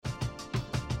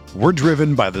We're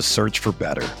driven by the search for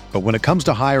better. But when it comes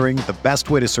to hiring, the best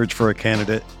way to search for a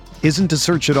candidate isn't to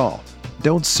search at all.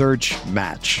 Don't search,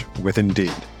 match with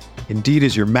Indeed. Indeed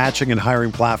is your matching and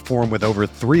hiring platform with over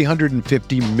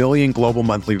 350 million global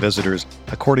monthly visitors,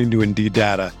 according to Indeed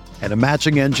data, and a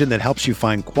matching engine that helps you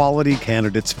find quality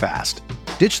candidates fast.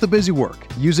 Ditch the busy work.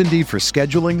 Use Indeed for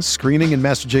scheduling, screening, and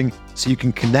messaging so you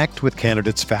can connect with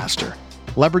candidates faster.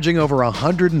 Leveraging over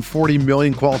 140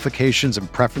 million qualifications and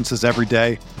preferences every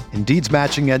day, Indeed's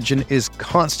matching engine is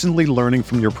constantly learning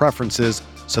from your preferences,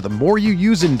 so the more you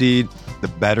use Indeed, the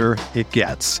better it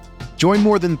gets. Join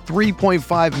more than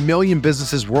 3.5 million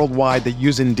businesses worldwide that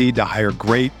use Indeed to hire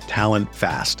great talent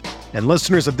fast. And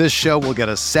listeners of this show will get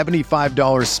a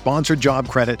 $75 sponsored job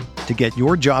credit to get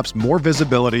your jobs more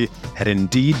visibility at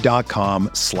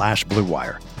Indeed.com/Blue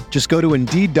Wire. Just go to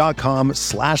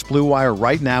Indeed.com/Blue Wire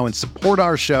right now and support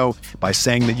our show by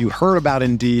saying that you heard about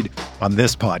Indeed on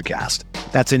this podcast.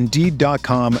 That's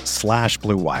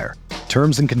Indeed.com/Blue Wire.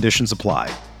 Terms and conditions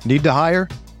apply. Need to hire?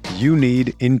 You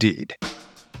need Indeed.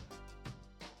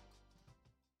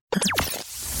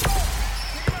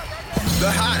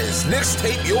 The hottest Knicks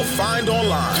tape you'll find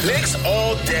online. Knicks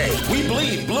all day. We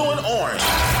bleed blue and orange.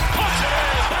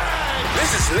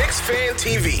 This is Knicks Fan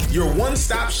TV, your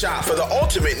one-stop shop for the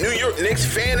ultimate New York Knicks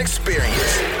fan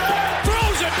experience.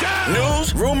 Throws it down.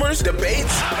 News, rumors,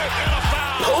 debates,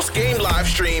 post-game live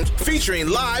streams featuring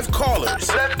live callers.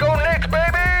 Let's go Knicks,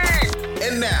 baby!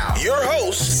 And now, your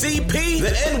host, CP, the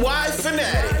NY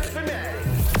Fanatic.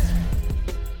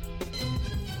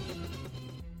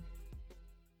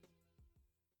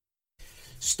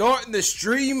 Starting the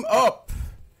stream up.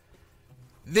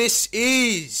 This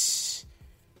is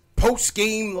Post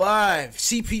Game Live.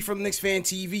 CP from Knicks Fan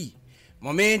TV.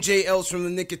 My man JL's from the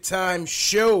Nick of Time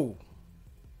show.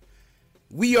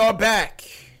 We are back.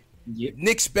 Yep.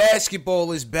 Knicks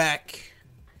basketball is back.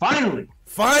 Finally.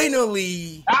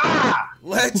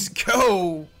 Let's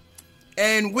go.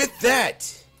 And with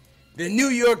that, the New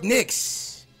York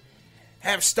Knicks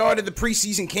have started the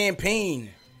preseason campaign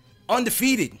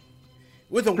undefeated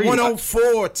with a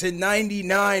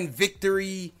 104-99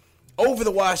 victory over the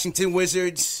Washington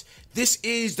Wizards. This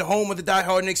is the home of the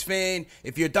diehard Knicks fan.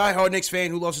 If you're a diehard Knicks fan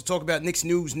who loves to talk about Knicks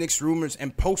news, Knicks rumors,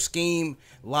 and post-game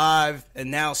live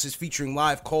analysis featuring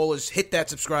live callers, hit that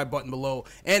subscribe button below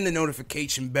and the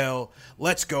notification bell.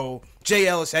 Let's go. Jay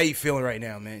Ellis, how you feeling right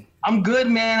now, man? I'm good,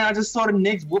 man. I just saw the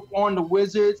Knicks whoop on the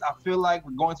Wizards. I feel like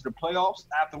we're going to the playoffs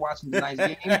after watching tonight's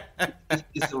game.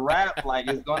 It's a wrap. Like,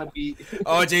 it's going to be...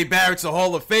 R.J. Barrett's a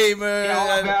Hall of Famer. Yeah,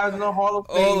 all the guys in the Hall of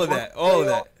Fame. All of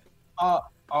that.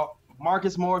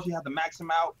 Marcus Morris, you have to max him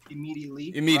out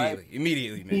immediately.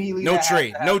 Immediately, man.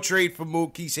 No trade for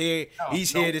Mook. He's here.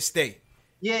 He's here to stay.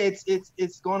 Yeah,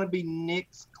 it's going to be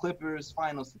Knicks Clippers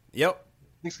finals. Yep.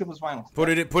 Knicks Clippers finals. Put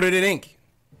it in ink.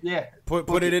 Yeah.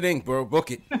 Put it in ink, bro. Book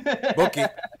it.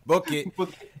 Book it.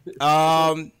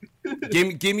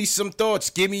 Give me some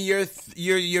thoughts. Give me your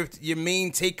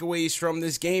main takeaways from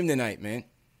this game tonight, man.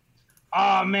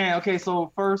 Oh man. Okay,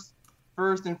 so first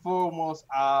and foremost,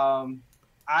 I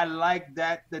like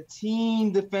that the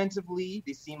team defensively,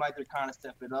 they seem like they're kind of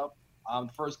stepping up. The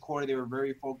first quarter, they were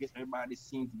very focused. Everybody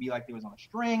seemed to be like they was on a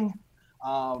string.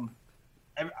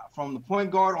 From the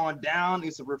point guard on down,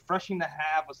 it's refreshing to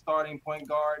have a starting point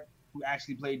guard who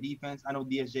actually played defense. I know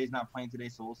DSJ is not playing today,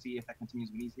 so we'll see if that continues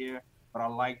when he's here. But I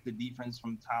like the defense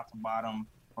from top to bottom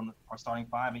from our starting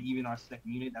five and even our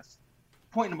second unit. That's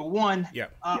point number one. Yeah.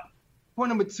 Point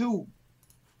number two.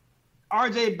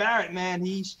 RJ Barrett, man,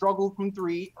 he struggled from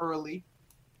three early.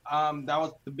 That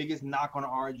was the biggest knock on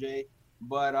RJ.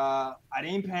 But I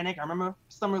didn't panic. I remember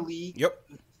Summer League. Yep.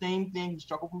 Same thing. He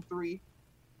struggled from three.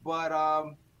 But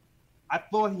I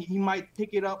thought he might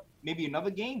pick it up maybe another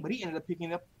game, but he ended up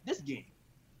picking up this game.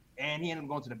 And he ended up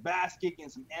going to the basket, getting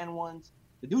some N1s.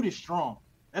 The dude is strong.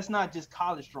 That's not just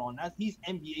college strong. He's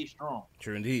NBA strong.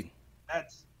 True indeed.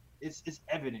 It's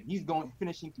evident. He's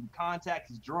finishing through contact.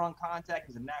 He's drawing contact.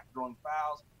 He's a knack for drawing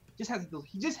fouls. He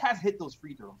just has hit those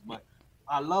free throws. But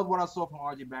I love what I saw from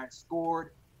RJ Barrett. Scored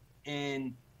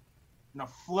in a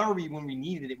flurry when we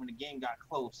needed it, when the game got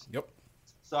close. Yep.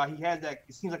 So he has that.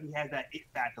 It seems like he has that it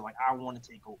factor. Like, I want to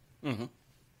take over. Mm-hmm.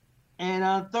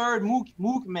 And third,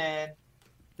 Mook, man.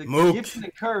 The gift and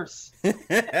the curse.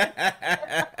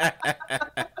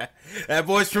 That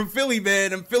boy's from Philly, man.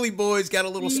 Them Philly boys got a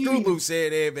little screw loose here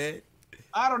there, man.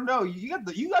 I don't know. You got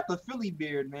the Philly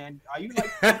beard, man. Are you like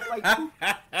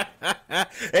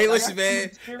Hey, listen,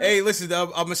 man. Hey, listen.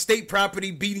 I'm a State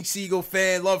Property, Beanie Siegel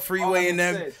fan. Love Freeway and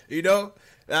them. You know,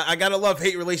 I got a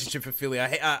love-hate relationship for Philly.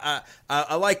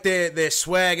 I like their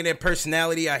swag and their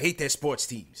personality. I hate their sports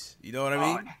teams. You know what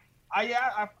I mean?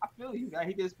 I feel you. I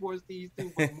hate their sports teams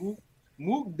too, but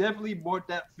Mook definitely brought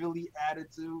that Philly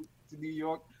attitude to New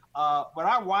York. But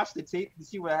I watched the tape to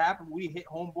see what happened. We hit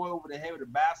homeboy over the head with a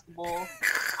basketball.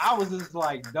 I was just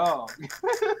like, dog.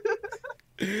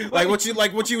 like what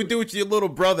you would do with your little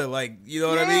brother, like, you know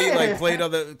what I mean? Like played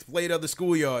other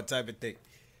schoolyard type of thing.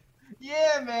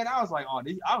 Yeah, man. I was like, oh,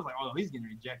 he's getting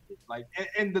rejected. Like,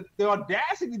 and the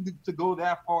audacity to go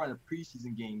that far in a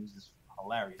preseason game is just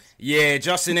hilarious. Yeah,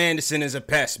 Justin Anderson is a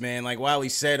pest, man. Like Wiley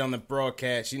said on the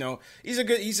broadcast, you know, he's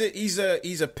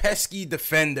a pesky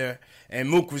defender, and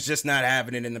Mook was just not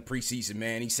having it in the preseason,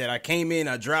 man. He said, I came in,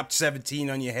 I dropped 17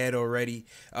 on your head already.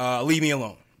 Leave me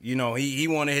alone. You know, he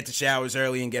wanted to hit the showers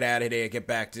early and get out of there,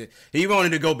 he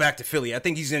wanted to go back to Philly. I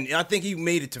think he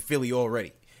made it to Philly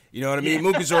already. You know what I mean?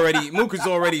 Yeah. Mook is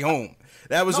already home.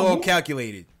 That was all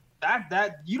calculated.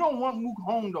 That you don't want Mook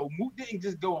home though. Mook didn't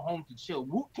just go home to chill.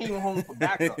 Mook came home for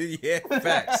backup. Yeah,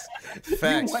 facts.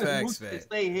 Facts. To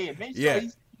stay here.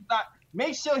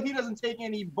 Make sure he doesn't take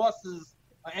any buses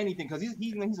or anything, because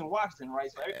he's in Washington,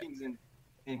 right? So everything's in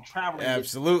traveling.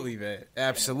 Absolutely, man.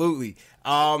 Absolutely.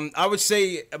 I would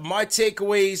say my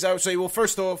takeaways. Well,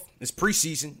 first off, it's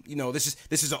preseason. You know, this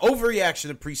is an overreaction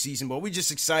to preseason, but we're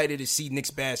just excited to see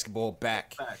Knicks basketball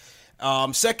back.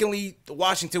 Secondly, the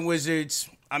Washington Wizards.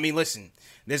 I mean, listen,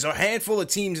 there's a handful of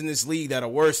teams in this league that are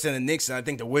worse than the Knicks, and I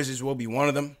think the Wizards will be one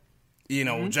of them. You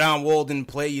know, John Wall didn't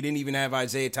play. You didn't even have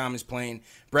Isaiah Thomas playing.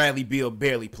 Bradley Beal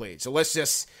barely played. So let's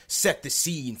just set the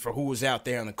scene for who was out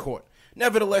there on the court.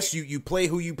 Nevertheless, you play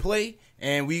who you play,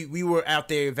 and we were out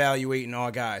there evaluating our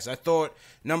guys. I thought,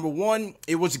 number one,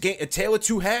 it was a tale of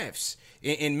two halves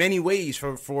in many ways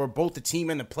for both the team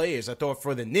and the players. I thought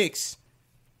for the Knicks,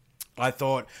 I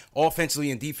thought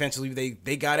offensively and defensively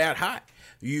they got out hot.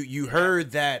 You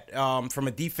heard that from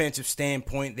a defensive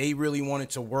standpoint, they really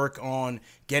wanted to work on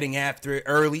getting after it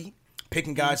early,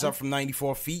 picking guys up from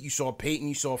 94 feet. You saw Peyton,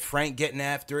 you saw Frank getting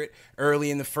after it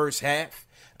early in the first half.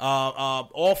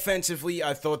 Offensively,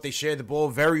 I thought they shared the ball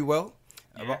very well.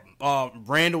 Yeah.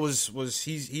 Randall was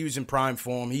in prime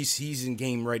form. He's in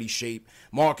game ready shape.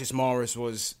 Marcus Morris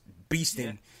was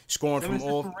beasting, scoring from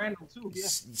all. From Randall too,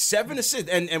 7 assists,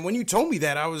 and when you told me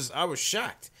that, I was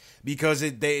shocked because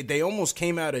they almost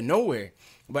came out of nowhere.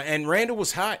 And Randall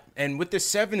was hot, and with the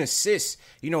 7 assists,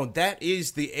 you know, that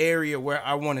is the area where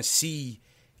I want to see.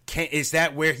 Is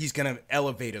that where he's going to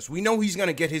elevate us? We know he's going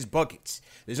to get his buckets.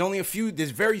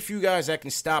 There's very few guys that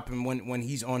can stop him when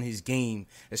he's on his game,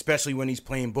 especially when he's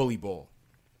playing bully ball.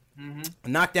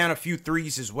 Knocked down a few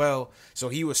threes as well, so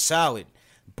he was solid.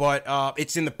 But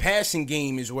it's in the passing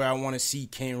game is where I want to see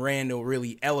Ken Randall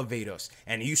really elevate us.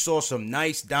 And you saw some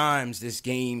nice dimes this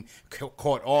game.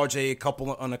 Caught RJ a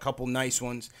couple nice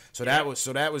ones. So that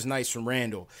was nice from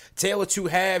Randall. Tale of two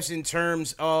halves in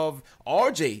terms of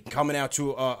RJ coming out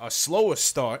to a slower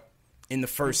start in the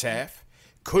first half.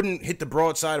 Couldn't hit the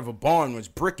broadside of a barn. Was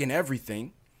bricking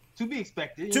everything. To be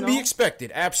expected. Be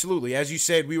expected, absolutely. As you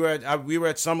said, we were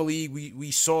at Summer League.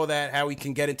 We saw that how he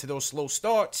can get into those slow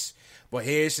starts. But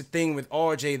here's the thing with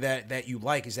RJ that you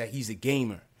like is that he's a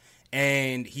gamer.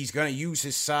 And he's going to use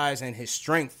his size and his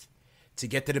strength to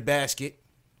get to the basket.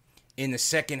 In the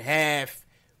second half,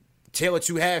 tale of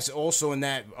two halves also in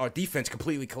that our defense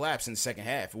completely collapsed in the second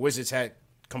half. Wizards had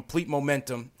complete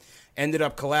momentum, ended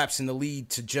up collapsing the lead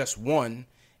to just one.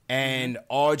 And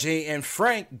RJ and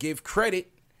Frank, give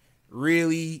credit,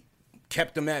 really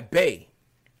kept them at bay.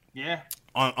 Yeah.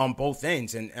 On both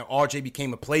ends. And RJ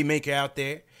became a playmaker out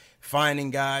there, finding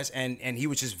guys, and he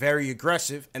was just very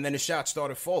aggressive, and then the shots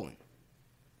started falling.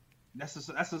 That's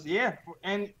just yeah.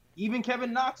 And even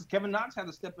Kevin Knox had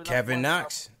to step it up. Kevin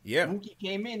Knox, yeah. Mookie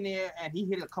came in there, and he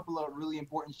hit a couple of really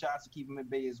important shots to keep him at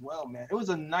bay as well, man. It was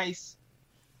a nice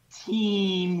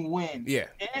team win. Yeah.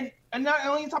 And not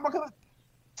only talk about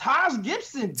Taj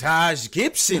Gibson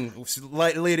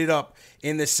lit it up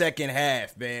in the second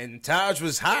half, man. Taj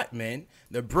was hot, man.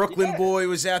 The Brooklyn boy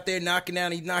was out there knocking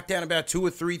down. He knocked down about 2 or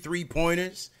 3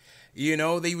 3-pointers. You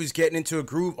know, they was getting into a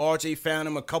groove. RJ found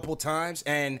him a couple times.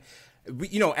 And,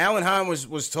 you know, Alan Hahn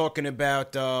was talking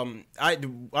about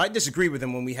I disagree with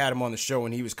him when we had him on the show,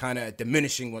 and he was kind of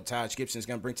diminishing what Taj Gibson is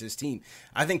going to bring to this team.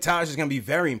 I think Taj is going to be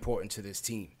very important to this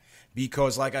team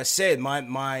because, like I said,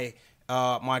 my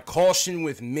caution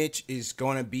with Mitch is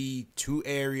going to be 2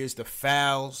 areas, the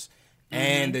fouls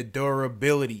and the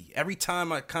durability. Every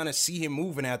time I kind of see him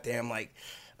moving out there, I'm like,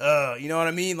 you know what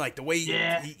I mean? Like the way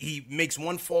he makes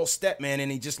one false step, man, and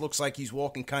he just looks like he's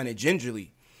walking kind of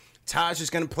gingerly. Taj is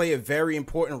going to play a very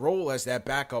important role as that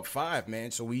backup 5,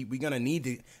 man. So we're going to need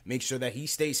to make sure that he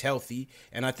stays healthy,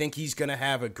 and I think he's going to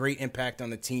have a great impact on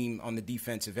the team on the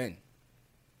defensive end.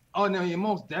 Oh no, yeah,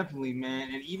 most definitely,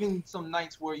 man. And even some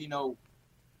nights where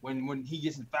when he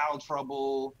gets in foul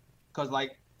trouble, because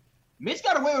like Mitch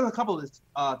got away with a couple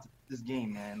of this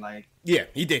game, man. Like Yeah,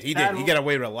 he did. He got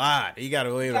away with a lot. He got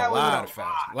away with a lot of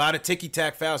fouls. A lot of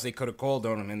ticky-tack fouls they could have called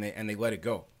on him, and they let it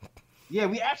go. Yeah,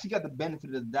 we actually got the benefit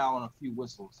of the doubt on a few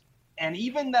whistles. And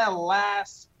even that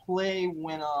last play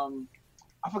when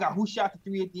I forgot who shot the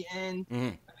three at the end. Mm-hmm.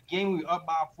 The game we were up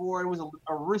by 4. It was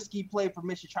a risky play for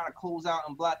Mitch to try to close out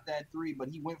and block that three, but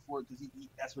he went for it because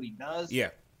that's what he does. Yeah.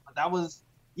 But that was,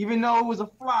 even though it was a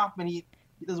flop, and he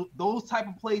does those type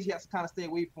of plays, you have to kind of stay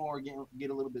away from or get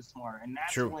a little bit smarter. And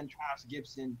that's True. when Travis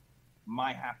Gibson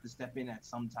might have to step in at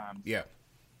sometimes. Yeah.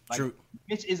 Like, True.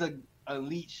 Mitch is a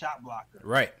elite shot blocker.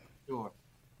 Right. Sure.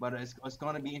 But it's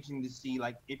going to be interesting to see,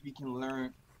 like, if he can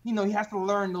learn. He has to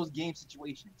learn those game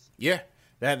situations. Yeah.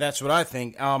 That's what I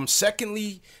think.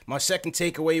 Secondly, my second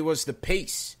takeaway was the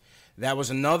pace. That was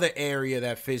another area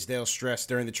that Fizdale stressed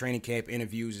during the training camp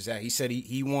interviews, is that he said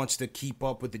he wants to keep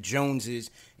up with the Joneses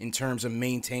in terms of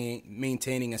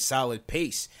maintaining a solid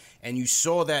pace. And you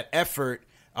saw that effort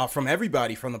from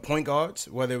everybody, from the point guards,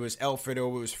 whether it was Elfrid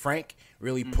or it was Frank,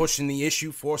 really pushing the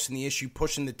issue, forcing the issue,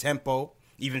 pushing the tempo.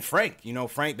 Even Frank,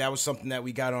 Frank, that was something that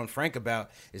we got on Frank about,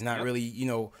 is not really,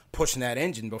 pushing that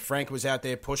engine. But Frank was out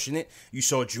there pushing it. You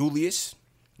saw Julius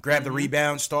grab the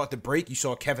rebound, start the break. You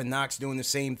saw Kevin Knox doing the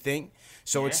same thing.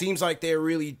 So it seems like they're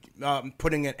really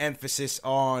putting an emphasis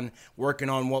on working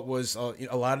on what was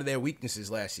a lot of their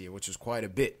weaknesses last year, which was quite a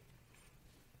bit.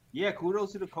 Yeah,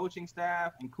 kudos to the coaching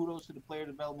staff and kudos to the player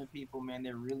development people, man.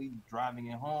 They're really driving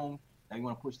it home. They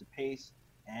want to push the pace.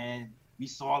 And we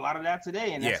saw a lot of that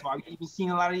today, and that's why we even seen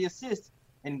a lot of the assists.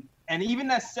 And even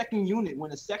that second unit,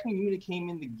 when the second unit came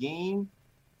in the game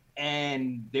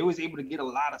and they was able to get a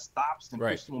lot of stops and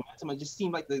push the momentum, it just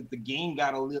seemed like the game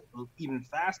got a little even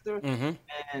faster. Mm-hmm.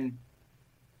 And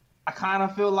I kind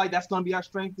of feel like that's going to be our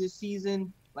strength this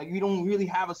season. Like, we don't really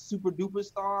have a super duper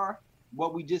star,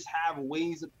 but we just have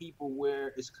ways of people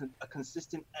where it's a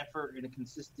consistent effort and a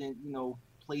consistent,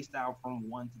 play style from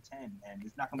 1 to 10, and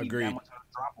it's not going to be that much of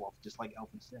a drop off, just like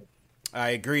Elfrid said. I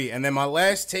agree. And then my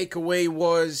last takeaway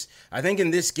was, I think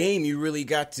in this game you really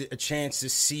got a chance to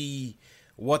see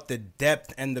what the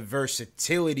depth and the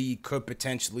versatility could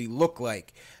potentially look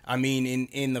like. I mean,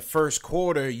 in the first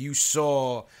quarter, you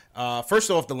saw first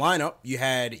off the lineup. You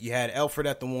had Elfrid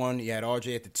at the 1, you had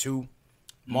RJ at the 2,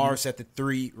 Morris at the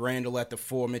 3, Randall at the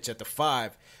 4, Mitch at the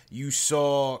 5. You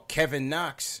saw Kevin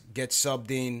Knox get subbed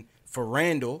in for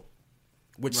Randall,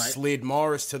 which slid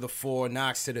Morris to the 4,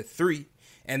 Knox to the 3.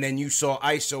 And then you saw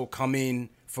ISO come in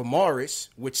for Morris,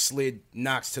 which slid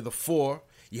Knox to the 4.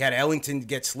 You had Ellington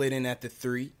get slid in at the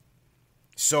 3.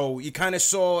 So you kind of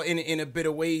saw in a bit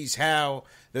of ways how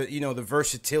the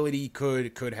versatility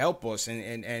could help us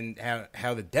and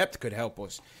how the depth could help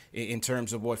us in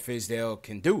terms of what Fizdale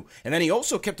can do. And then he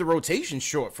also kept the rotation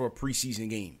short for a preseason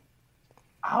game.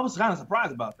 I was kind of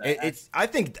surprised about that. I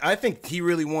think he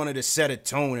really wanted to set a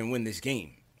tone and win this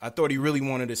game. I thought he really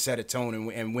wanted to set a tone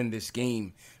and win this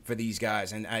game for these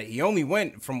guys. And he only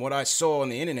went, from what I saw on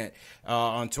the internet,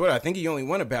 on Twitter, I think he only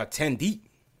went about 10 deep.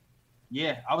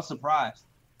 Yeah, I was surprised.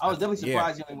 I was definitely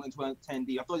surprised he only went 10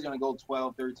 deep. I thought he was going to go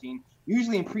 12, 13.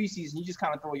 Usually in preseason, you just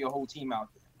kind of throw your whole team out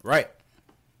there. Right.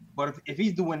 But if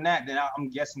he's doing that, then I'm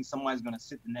guessing somebody's going to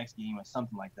sit the next game or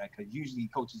something like that, because usually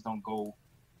coaches don't go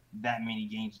that many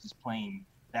games just playing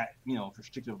that,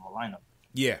 restrictive of a lineup.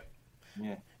 Yeah.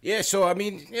 Yeah. Yeah, so, I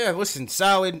mean, listen,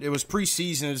 solid. It was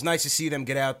preseason. It was nice to see them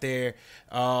get out there.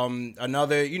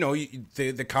 Another,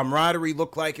 the camaraderie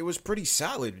looked like it was pretty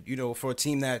solid, for a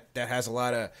team that has a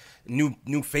lot of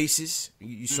new faces.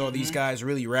 You saw these guys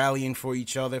really rallying for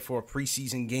each other for a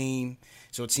preseason game.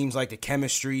 So it seems like the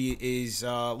chemistry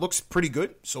looks pretty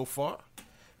good so far.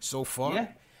 Yeah,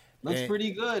 looks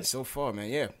pretty good. So far, man,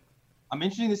 yeah. I'm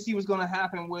interested to see what's going to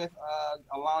happen with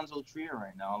Alonzo Trier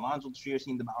right now. Alonzo Trier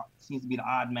seems to be the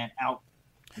odd man out.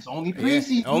 It's only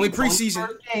preseason. Only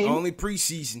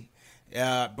preseason.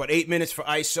 But 8 minutes for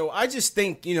ISO. I just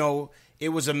think, it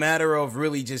was a matter of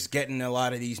really just getting a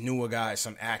lot of these newer guys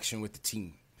some action with the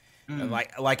team.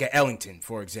 Like a Ellington,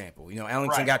 for example.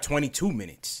 Ellington got 22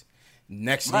 minutes.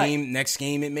 Next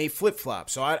game it may flip-flop.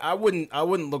 So I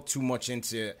wouldn't look too much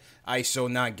into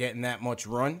ISO not getting that much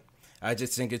run. I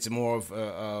just think it's more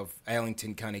of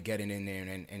Ellington kind of getting in there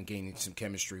and gaining some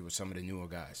chemistry with some of the newer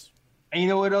guys. And you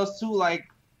know what else too? Like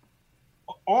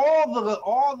all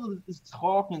the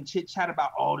talk and chit chat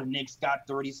about the Knicks got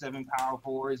 37 power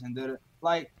forwards and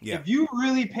if you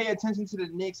really pay attention to the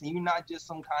Knicks and you're not just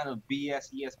some kind of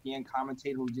BS ESPN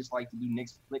commentator who just like to do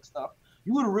Knicks flick stuff,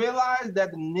 you would realize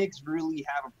that the Knicks really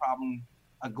have a problem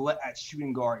a glut at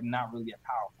shooting guard and not really at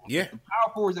power forward. Yeah. The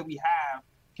power forwards that we have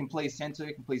can play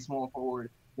center, can play small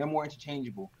forward. They're more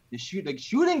interchangeable. The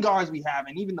shooting guards we have,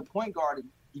 and even the point guard,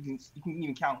 you can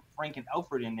even count Frank and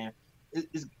Elfrid in there,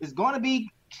 is going to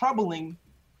be troubling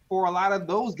for a lot of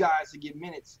those guys to get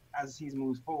minutes as the season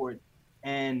moves forward.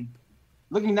 And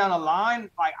looking down the line,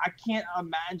 like I can't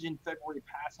imagine February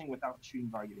passing without the shooting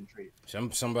guard getting traded.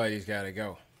 Somebody's got to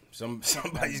go.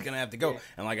 Somebody's gonna have to go. Yeah.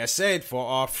 And like I said, for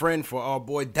our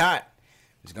boy Dot,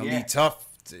 it's gonna be tough.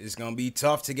 It's gonna be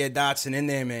tough to get Dotson in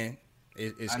there, man.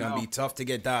 It's gonna be tough to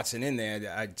get Dotson in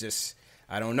there.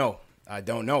 I don't know.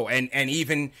 And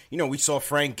even, we saw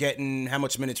Frank getting, how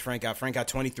much minutes Frank got? Frank got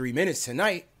 23 minutes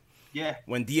tonight. Yeah.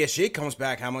 When DSJ comes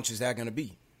back, how much is that gonna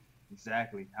be?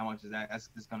 Exactly. How much is that? That's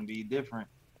gonna be different.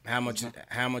 How much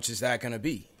is that gonna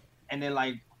be? And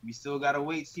then we still gotta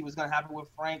wait to see what's gonna happen with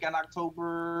Frank on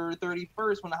October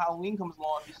 31st when the Halloween comes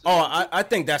along. I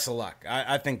think that's a lock.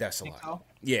 I think that's a lock. So?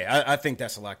 Yeah, I think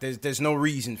that's a lock. There's no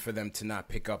reason for them to not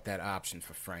pick up that option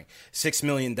for Frank. $6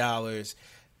 million.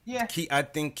 Yeah.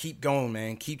 Keep going,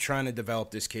 man. Keep trying to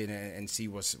develop this kid and see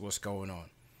what's going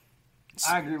on.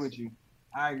 I agree with you.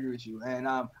 And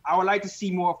I would like to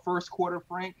see more first quarter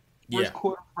Frank. First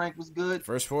quarter Frank was good.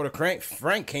 First quarter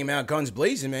Frank came out guns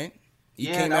blazing, man. He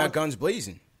came out guns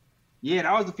blazing. Yeah,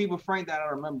 that was the FIBA Frank that I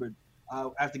remembered.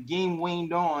 As the game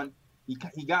waned on,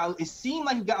 it seemed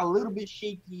like he got a little bit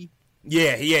shaky.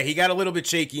 Yeah, he got a little bit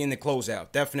shaky in the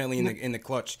closeout. Definitely in the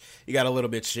clutch, he got a little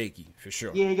bit shaky for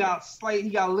sure. Yeah, he got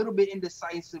a little bit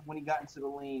indecisive when he got into the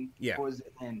lane towards the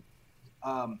end.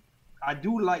 I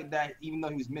do like that even though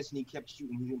he was missing, he kept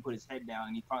shooting. He didn't put his head down,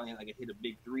 and he finally hit a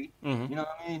big three. Mm-hmm. You know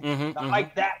what I mean? I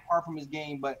like that part from his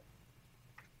game, but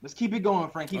let's keep it going,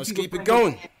 Frank. Let's keep it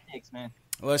going. Man.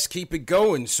 Let's keep it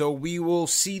going. So we will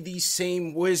see these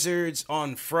same Wizards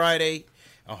on Friday.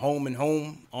 A home and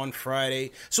home on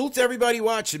Friday. Salute to everybody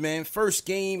watching, man. First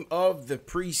game of the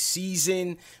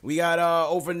preseason. We got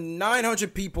over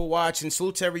 900 people watching.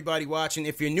 Salute to everybody watching.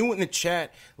 If you're new in the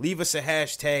chat, leave us a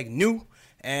hashtag new.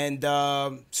 And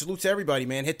salute to everybody,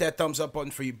 man. Hit that thumbs up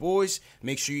button for you boys.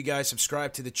 Make sure you guys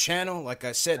subscribe to the channel. Like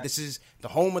I said, this is the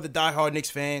home of the diehard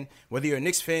Knicks fan. Whether you're a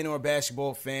Knicks fan or a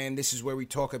basketball fan, this is where we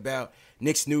talk about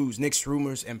Knicks news, Knicks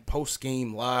rumors, and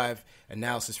post-game live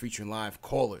analysis featuring live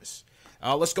callers.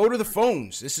 Let's go to the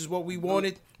phones. This is what we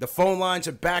wanted. The phone lines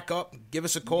are back up. Give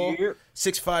us a call.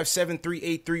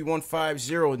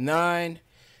 657-383-1509.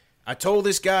 I told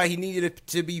this guy he needed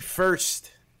to be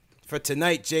first for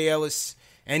tonight, Jay Ellis.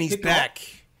 And he's back.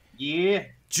 Yeah.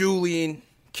 Julian,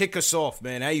 kick us off,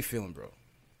 man. How you feeling, bro?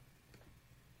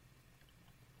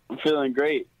 I'm feeling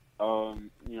great.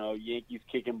 Yankees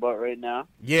kicking butt right now.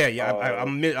 Yeah.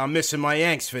 I'm missing my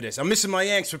Yanks for this. I'm missing my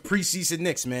Yanks for preseason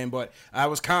Knicks, man. But I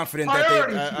was confident that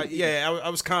I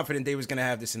was confident they was gonna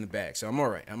have this in the bag. So I'm all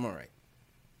right.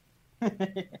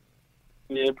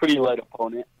 Yeah, pretty light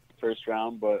opponent first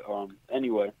round, but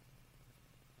anyway,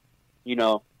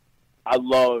 I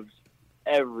loved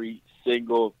every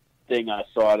single thing I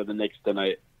saw out of the Knicks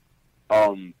tonight.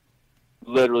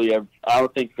 Literally, I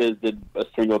don't think Fizz did a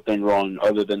single thing wrong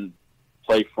other than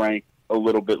play Frank a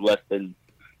little bit less than,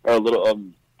 or a little.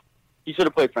 He should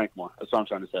have played Frank more. That's what I'm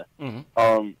trying to say.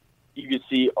 Mm-hmm. You could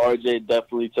see RJ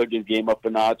definitely took his game up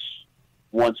a notch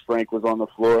once Frank was on the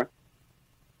floor,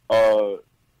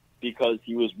 because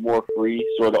he was more free,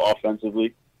 sort of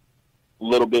offensively, a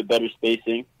little bit better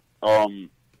spacing.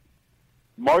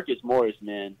 Marcus Morris,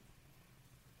 man.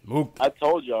 Mook. I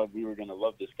told y'all we were gonna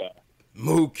love this guy.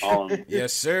 Mook.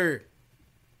 Yes, sir.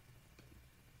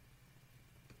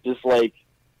 Just like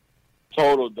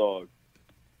total dog.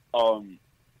 When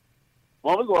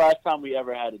was the last time we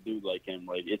ever had a dude like him?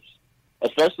 Like, it's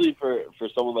especially for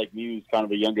someone like me who's kind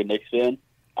of a younger Knicks fan.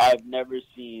 I've never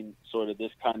seen sort of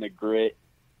this kind of grit,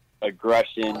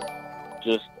 aggression.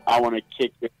 Just I want to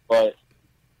kick your butt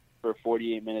for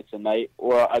 48 minutes a night,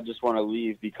 or I just want to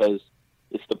leave because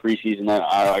it's the preseason.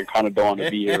 I kind of don't want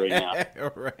to be here right now.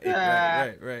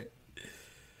 Right.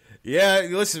 Yeah,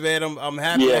 listen, man, I'm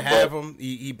happy to have him.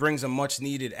 He brings a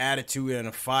much-needed attitude and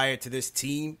a fire to this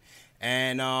team.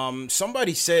 And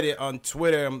somebody said it on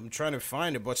Twitter. I'm trying to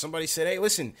find it, but somebody said, hey,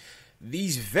 listen,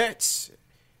 these vets,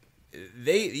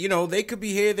 they could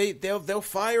be here. They'll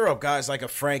fire up guys like a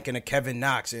Frank and a Kevin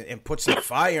Knox and put some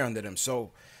fire under them.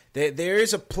 So there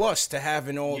is a plus to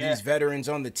having all these veterans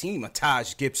on the team. A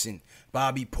Taj Gibson,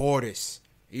 Bobby Portis.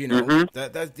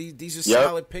 These are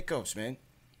solid pickups, man.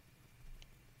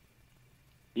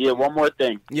 Yeah, one more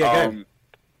thing. Yeah,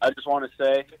 I just want to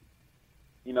say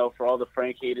for all the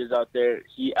Frank haters out there,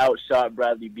 he outshot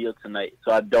Bradley Beal tonight,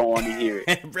 so I don't want to hear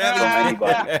it from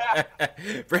anybody.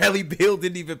 Bradley Beal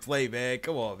didn't even play, man.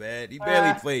 Come on, man. He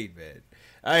barely played, man.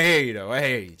 I hear you, though. I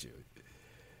hear you, Jude.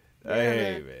 I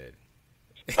hear you, man.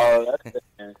 Oh, that's it,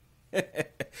 man.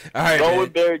 All right, Go man.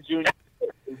 with Barrett Jr.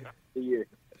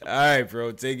 All right,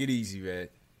 bro. Take it easy, man.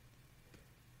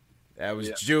 That was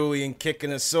Julian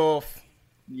kicking us off.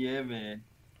 Yeah, man.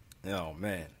 Oh,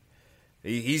 man.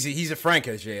 He's a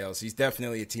Franker, JLs. He's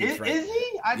definitely a team Franker. Is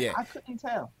he? I couldn't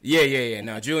tell. Yeah.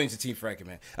 No, Julian's a team Franker,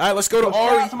 man. All right, let's go to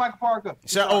Ari. Shout out to Michael Parker.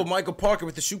 Michael Parker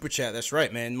with the super chat. That's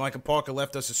right, man. Michael Parker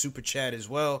left us a super chat as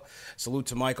well. Salute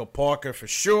to Michael Parker for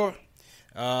sure.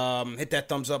 Hit that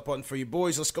thumbs up button for you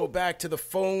boys. Let's go back to the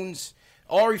phones.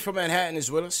 Ari from Manhattan is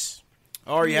with us.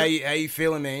 Ari, how you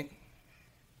feeling, man?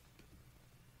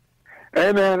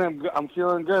 Hey, man, I'm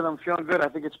feeling good. I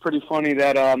think it's pretty funny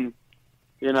that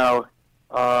we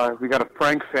got a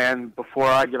Frank fan before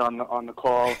I get on the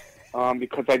call,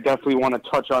 because I definitely want to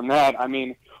touch on that. I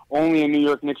mean, only a New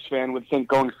York Knicks fan would think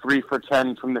going 3 for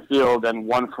 10 from the field and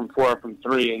 1 from 4 from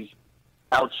 3 is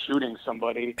out shooting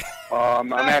somebody.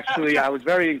 I was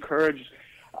very encouraged.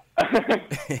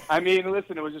 I mean,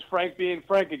 listen, it was just Frank being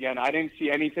Frank again. I didn't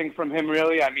see anything from him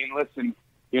really. I mean, listen,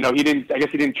 I guess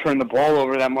he didn't turn the ball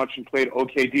over that much and played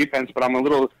okay defense, but I'm a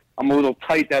little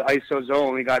tight that ISO zone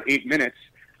only got 8 minutes.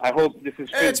 I hope this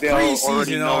is Fizdale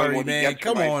already knowing Ari, what man.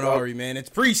 Come on, Ari, man. It's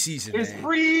preseason. It's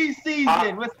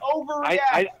preseason. Let's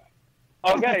overreact.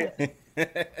 Okay.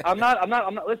 I'm not.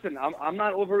 Listen, I'm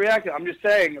not overreacting. I'm just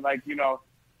saying,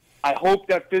 I hope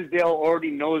that Fizdale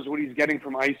already knows what he's getting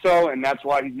from ISO, and that's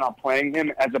why he's not playing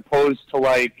him, as opposed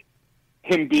to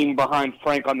him being behind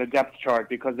Frank on the depth chart.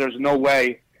 Because there's no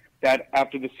way that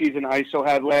after the season ISO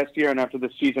had last year and after the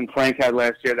season Frank had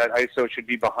last year, that ISO should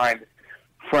be behind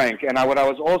Frank. And what I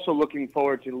was also looking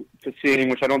forward to seeing,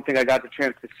 which I don't think I got the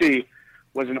chance to see,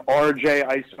 was an RJ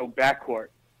ISO backcourt.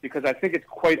 Because I think it's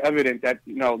quite evident that,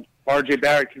 RJ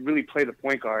Barrett can really play the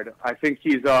point guard. I think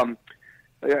he's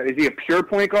is he a pure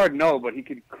point guard? No, but he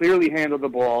can clearly handle the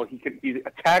ball. He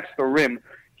attacks the rim.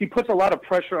 He puts a lot of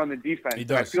pressure on the defense. He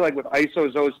does. I feel like with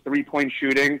ISO's 3-point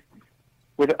shooting,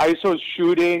 with ISO's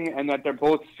shooting, and that they're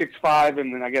both 6'5",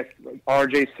 and then I guess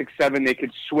RJ 6'7", they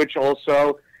could switch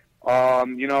also. I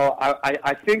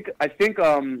think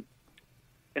an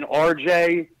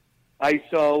RJ,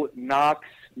 ISO, Knox,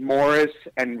 Morris,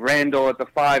 and Randall at the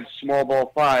 5, small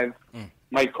ball 5,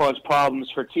 might cause problems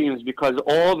for teams because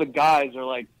all the guys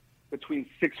are between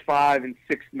 6'5" and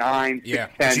 6'9",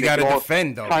 6'10". You got to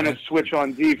defend though. Kind of switch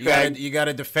on defense. You got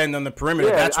to defend on the perimeter.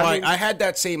 Yeah, That's why I had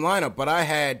that same lineup, but I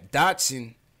had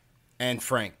Dotson and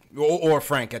Frank, or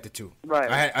Frank at the 2.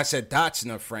 Right. I said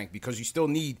Dotson or Frank because you still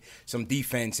need some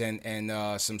defense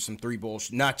and some 3 balls,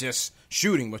 not just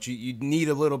shooting, but you need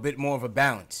a little bit more of a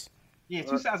balance. Yeah,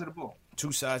 2 sides of the ball.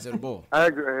 2 sides of the ball. I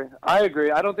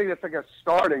agree. I don't think that's a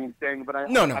starting thing, but I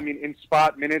mean, in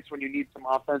spot minutes when you need some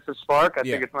offensive spark, I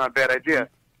think it's not a bad idea.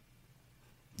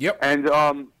 Yep. And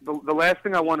the last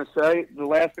thing I want to say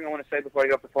before I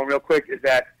get off the phone real quick is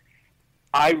that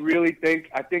I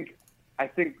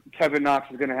think Kevin Knox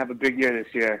is going to have a big year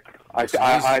this year. I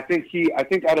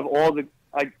think out of all the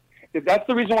that's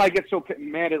the reason why I get so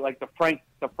mad at the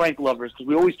Frank lovers, because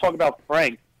we always talk about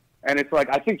Frank, and it's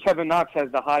I think Kevin Knox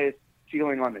has the highest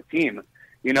ceiling on the team.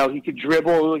 He could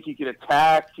dribble, he could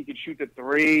attack, he could shoot the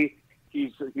 3.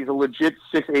 He's a legit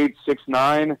 6'8",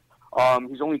 6'9".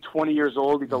 He's only 20 years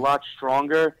old. He's a lot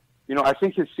stronger. I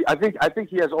think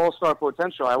he has all-star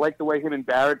potential. I like the way him and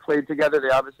Barrett played together. They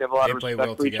obviously have a lot of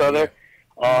respect for each other.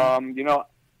 Yeah.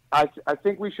 I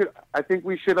think we should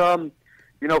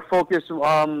focus,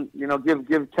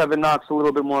 give Kevin Knox a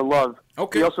little bit more love.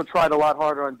 Okay. He also tried a lot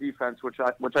harder on defense, which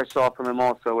I saw from him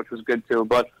also, which was good too.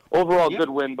 But overall, good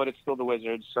win, but it's still the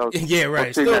Wizards. So yeah,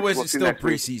 right. Still Wizards, still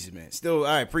preseason, man. Still,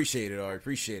 I appreciate it, Ari.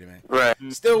 Appreciate it, man. Right.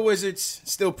 Still Wizards,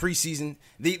 still preseason.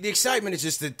 The excitement is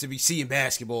just to be seeing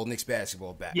basketball, Knicks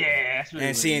basketball back. Yeah, that's really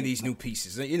and seeing these new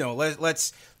pieces.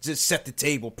 Let's just set the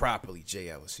table properly, Jay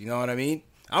Ellis. You know what I mean?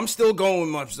 I'm still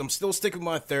going. I'm still sticking with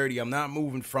my 30. I'm not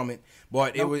moving from it.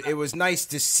 But it was nice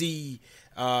to see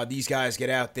these guys get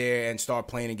out there and start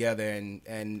playing together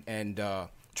and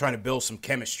trying to build some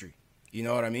chemistry. You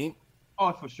know what I mean?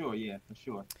 Oh, for sure, yeah, for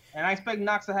sure. And I expect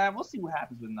Knox to have. We'll see what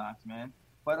happens with Knox, man.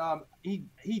 But he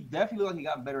definitely looked like he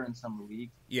got better in summer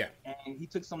league. Yeah. And he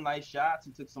took some nice shots.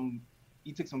 He took some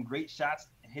great shots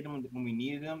and hit them when we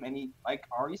needed them. And he, like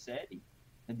Ari said,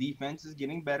 the defense is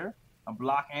getting better. A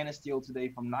block and a steal today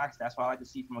from Knox. That's what I like to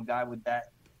see from a guy with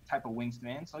that type of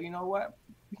wingspan. So you know what?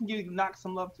 We can give Knox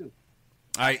some love too.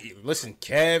 Listen,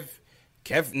 Kev,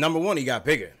 number one, he got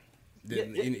bigger.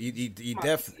 He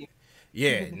definitely.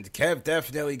 Yeah, Kev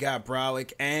definitely got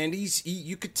brolic, and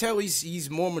you could tell he's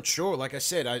more mature. Like I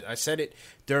said, I said it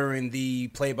during the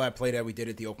play-by-play that we did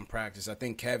at the open practice. I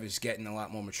think Kev is getting a lot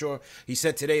more mature. He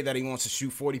said today that he wants to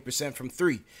shoot 40% from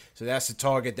three, so that's the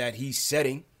target that he's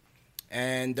setting.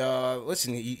 And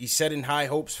listen, he's setting high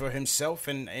hopes for himself,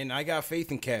 and I got faith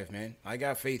in Kev, man. I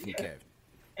got faith in Kev.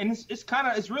 And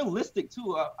it's realistic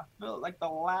too. I feel like the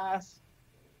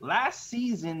last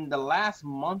season, the last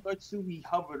month or two, he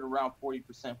hovered around 40%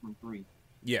 from three.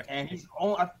 Yeah. And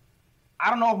I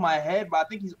don't know off my head, but I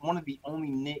think he's one of the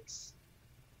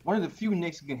few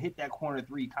Knicks who can hit that corner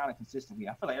three kind of consistently.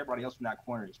 I feel like everybody else from that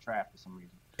corner is trash for some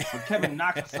reason. But Kevin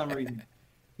Knox, for some reason,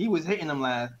 he was hitting them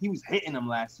last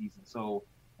season. So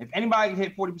if anybody can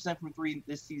hit 40% from three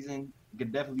this season, it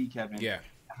could definitely be Kevin. Yeah.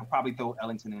 I could probably throw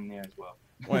Ellington in there as well.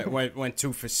 Went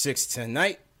 2 for 6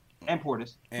 tonight. And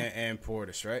Portis. And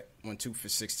Portis, right? 1 2 for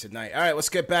 6 tonight. All right, let's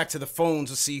get back to the phones.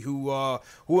 Let's see who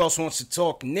else wants to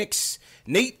talk. Knicks.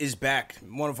 Nate is back,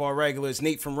 one of our regulars.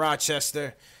 Nate from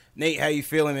Rochester. Nate, how you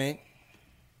feeling, man?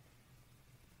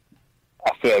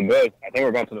 I feel good. I think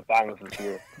we're going to the finals this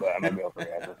year, but I'm going to go for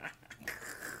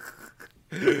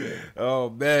it. Oh,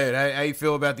 man. How you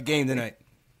feel about the game tonight?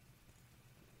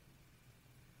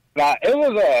 Nah, it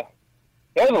was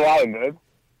a lot of good.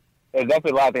 There's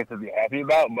definitely a lot of things to be happy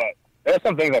about, but there's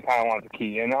some things I kind of wanted to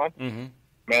key in on. Mm-hmm.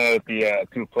 Mainly with the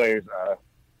two players.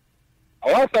 I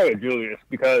want to start with Julius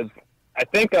because I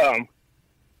think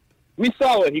we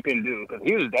saw what he can do because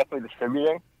he was definitely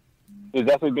distributing. He was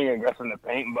definitely being aggressive in the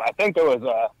paint, but I think there was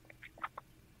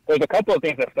a couple of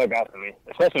things that stuck out to me,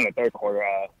 especially in the third quarter.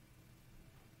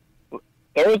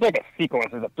 There was like a sequence.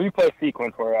 There's a 3-play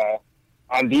sequence where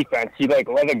on defense he let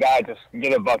a guy just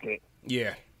get a bucket.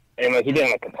 Yeah. And he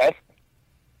didn't contest.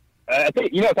 I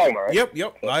think you know what I'm talking about, right?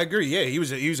 Yep. I agree. Yeah, he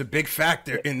was a big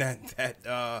factor in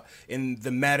that in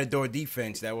the Matador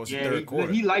defense. That was the third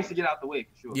quarter. He likes to get out the way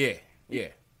for sure. Yeah.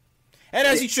 And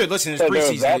as he should. Listen, his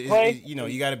preseason,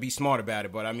 you got to be smart about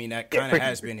it. But I mean, that kind of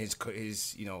has been his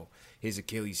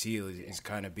Achilles heel is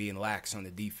kind of being lax on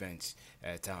the defense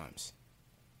at times.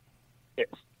 Yes.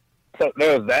 So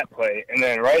there was that play, and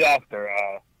then right after,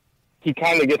 he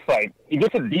kind of gets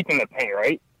it deep in the paint,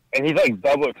 right? And he's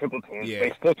double or triple teamed, but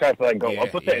he still tries to go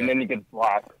up with it, and then he gets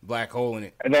blocked. Black hole in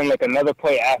it. And then another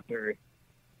play after,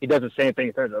 he does the same thing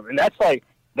in terms of, and that's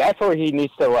where he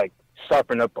needs to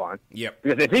sharpen up on. Yep.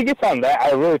 Because if he gets on that,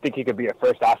 I really think he could be a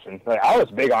first option. I was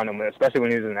big on him, especially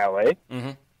when he was in LA.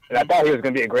 Mm-hmm. And I thought he was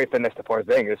going to be a great fit next to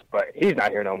Porzingis, but he's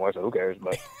not here no more, so who cares?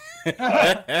 But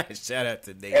shout out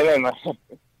to Dave. And then,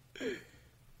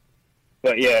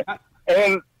 but yeah,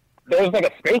 and there was a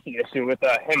spacing issue with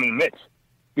him and Mitch.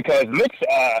 Because Mitch,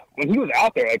 when he was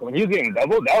out there, when he was getting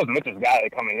doubled, that was Mitch's guy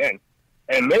coming in.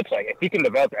 And Mitch, if he can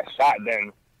develop that shot,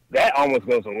 then that almost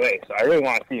goes away. So I really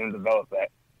want to see him develop that.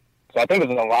 So I think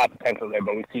there's a lot of potential there,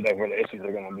 but we see where the issues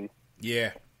are going to be.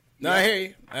 Yeah. No, I hear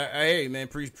you. I hear you, man.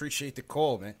 Appreciate the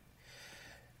call, man.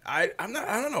 I don't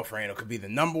know if Randall could be the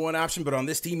number one option, but on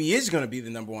this team, he is going to be the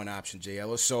number one option, J.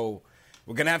 Ellis. So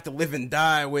we're going to have to live and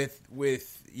die with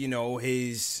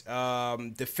his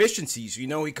deficiencies.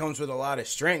 He comes with a lot of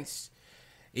strengths.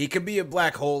 He could be a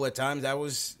black hole at times. That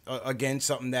was, again,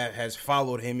 something that has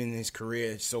followed him in his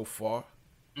career so far.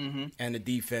 Mm-hmm. And the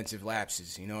defensive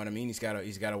lapses. You know what I mean? He's got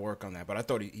to work on that. But I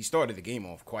thought he started the game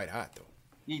off quite hot, though.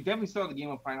 He definitely started the game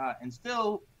off quite hot. And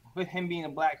still, with him being a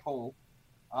black hole,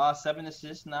 7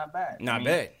 assists, not bad. Not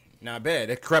bad.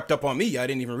 It crept up on me. I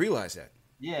didn't even realize that.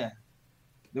 Yeah.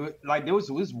 There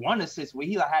was one assist where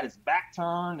he had his back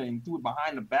turned and threw it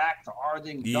behind the back to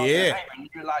RJ. Yeah. I didn't even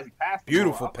realize he passed.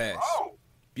 Beautiful pass.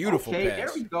 Beautiful pass. There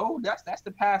we go. That's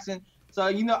the passing. So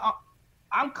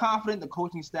I'm confident the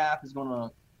coaching staff is gonna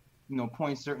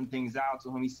point certain things out to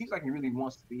him. He seems like he really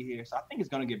wants to be here. So I think it's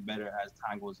gonna get better as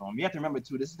time goes on. You have to remember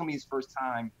too, this is gonna be his first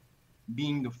time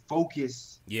being the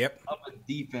focus of a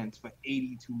defense for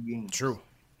 82 games. True.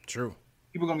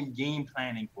 People are gonna be game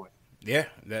planning for it. Yeah,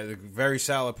 that's a very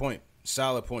solid point.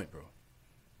 Solid point, bro.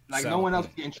 No one else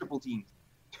getting triple teamed.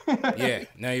 Yeah,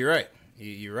 no, you're right.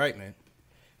 You're right, man.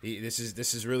 This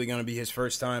is really going to be his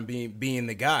first time being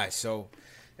the guy. So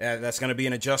that's going to be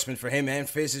an adjustment for him and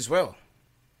Fizz as well.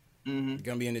 Mm-hmm.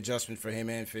 Going to be an adjustment for him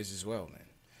and Fizz as well, man.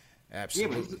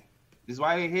 Absolutely. Yeah, this is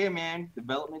why we're here, man.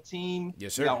 Development team.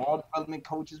 Yes, sir. We got all development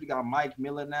coaches. We got Mike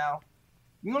Miller now.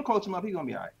 You're going to coach him up. He's going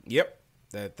to be all right. Yep.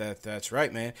 That's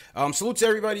right, man. Salute to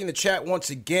everybody in the chat once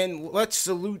again. Let's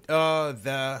salute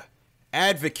the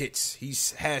advocates.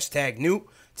 He's #Newt.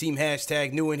 Team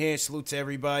hashtag new in here. Salute to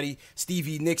everybody.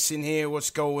 Stevie Nixon here. What's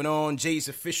going on? Jay's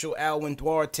official Alwin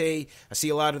Duarte. I see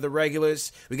a lot of the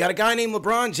regulars. We got a guy named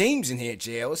LeBron James in here,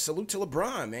 Jay Ellis. Salute to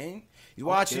LeBron, man. He's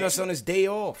watching us on his day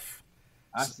off.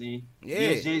 I see.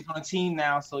 Yeah. Jay's on the team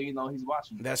now, so he's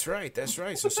watching. That's right.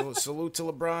 So salute to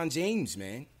LeBron James,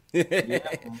 man. Yeah.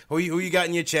 Who you got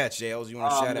in your chat, Jay Ellis? You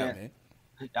want to shout out, man?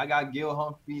 I got Gil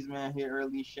Humphreys, man, here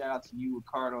early. Shout out to you,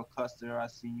 Ricardo Custer. I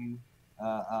see you.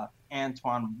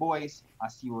 Antoine Boyce, I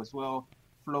see you as well.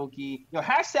 Floki. Yo,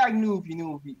 hashtag new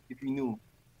if you knew.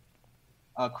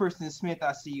 Kristen Smith,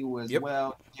 I see you as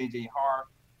well. JJ Hart.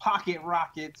 Pocket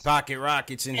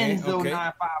Rockets in here. Enzo okay.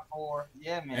 954.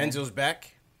 Yeah, man. Enzo's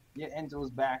back. Yeah, Enzo's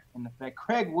back in effect.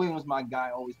 Craig Williams, my guy,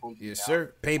 always holds it Yes, down.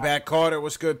 sir. Payback Carter,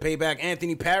 what's good? Payback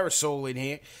Anthony Parasol in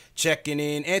here, checking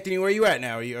in. Anthony, where you at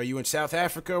now? Are you in South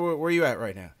Africa? Where are you at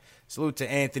right now? Salute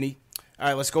to Anthony. All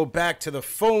right, let's go back to the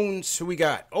phones. Who we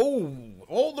got? Oh,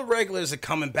 all the regulars are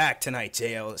coming back tonight,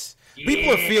 Jay Ellis. Yeah.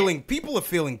 People are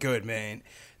feeling good, man.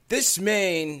 This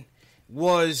man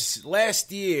was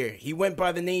last year. He went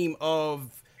by the name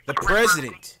of the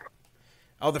president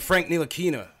of the Frank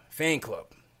Ntilikina fan club.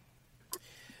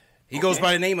 He goes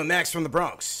by the name of Max from the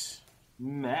Bronx.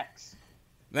 Max,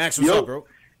 what's up, bro?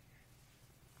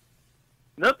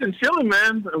 Nothing, chilling,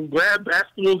 man. I'm glad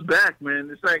basketball's back, man.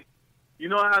 It's like, you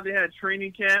know how they had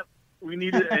training camp? We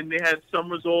needed, and they had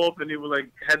summers off, and they were like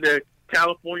had their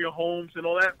California homes and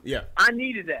all that. Yeah, I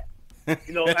needed that.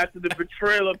 You know, after the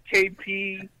betrayal of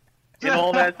KP and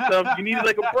all that stuff, you needed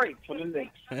like a break for the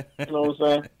Knicks. You know what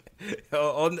I'm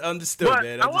saying? Understood, but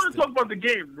man. I want to talk about the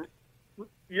game.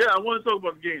 Yeah, I want to talk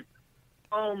about the game.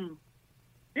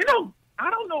 You know, I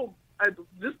don't know.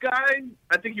 This guy,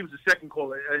 I think he was the second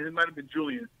caller. It might have been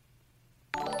Julian.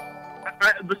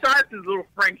 Besides his little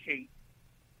Frank hate,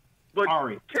 but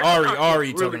Ari,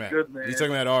 really talking about. Good, man. He's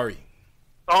talking about Ari.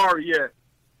 Ari, yeah.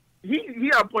 He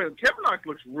got a point. Kevin Knox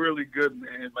looks really good,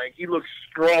 man. Like, he looks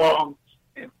strong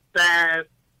and fast.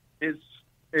 His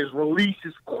release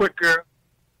is quicker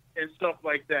and stuff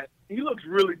like that. He looks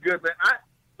really good, man.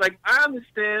 I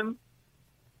understand.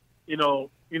 You know,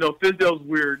 Fizdale's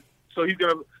weird, so he's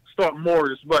gonna start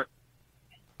Morris. But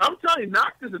I'm telling you,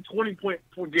 Knox is a 20-point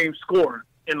game scorer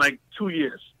in like 2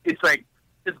 years. It's like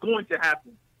it's going to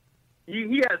happen.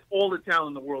 He has all the talent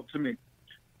in the world to me.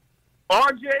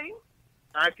 RJ,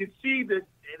 I could see the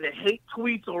hate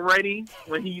tweets already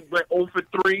when he went 0 for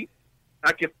 3.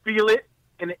 I could feel it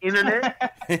in the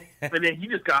internet, and then he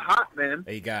just got hot, man.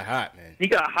 He got hot, man. He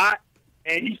got hot.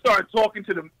 And he started talking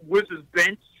to the Wizards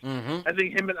bench. Mm-hmm. I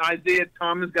think him and Isaiah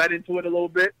Thomas got into it a little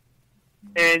bit.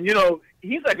 And, you know,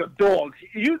 he's like a dog.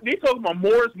 They talk about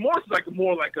Morris. Morris is like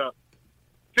more like a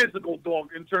physical dog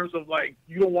in terms of, like,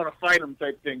 you don't want to fight him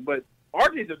type thing. But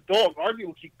RJ's a dog. RJ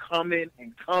will keep coming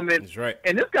and coming. That's right.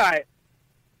 And this guy,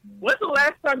 when's the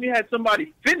last time you had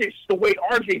somebody finish the way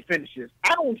RJ finishes?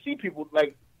 I don't see people,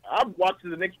 like, I've watched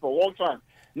the Knicks for a long time.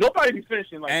 Nobody be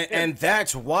finishing like that. And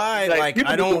that's why, like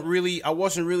I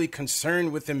wasn't really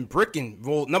concerned with him bricking.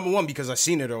 Well, number one, because I've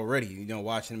seen it already, you know,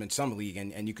 watching him in Summer League,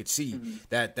 and you could see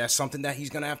that that's something that he's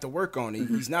going to have to work on.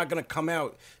 He's not going to come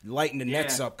out lighting the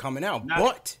nets up coming out.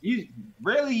 But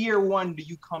rarely year one do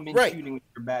you come in shooting with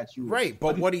your bad shooters. Right,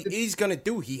 but what he is going to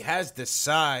do, he has the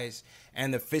size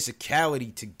and the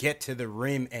physicality to get to the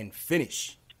rim and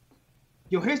finish.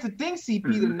 Yo, here's the thing,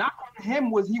 CP. The knock on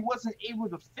him was he wasn't able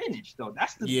to finish, though.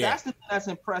 That's the thing that's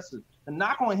impressive. The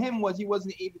knock on him was he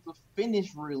wasn't able to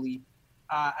finish really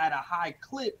at a high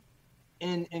clip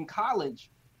in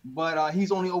college. But he's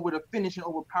only able to finish and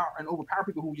overpower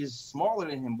people who are just smaller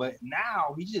than him. But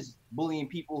now he's just bullying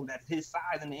people that's his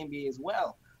size in the NBA as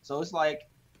well. So it's like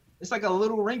a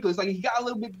little wrinkle. It's like he got a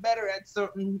little bit better at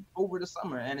certain over the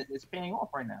summer, and it's paying off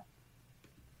right now.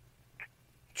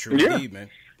 True indeed, man.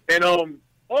 And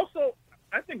also,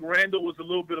 I think Randall was a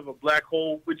little bit of a black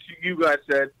hole, which you guys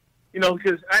said. You know,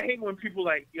 because I hate when people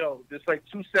like, yo, there's like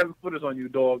 2 7-footers on you,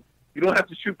 dog. You don't have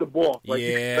to shoot the ball. Like,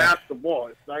 you can pass the ball.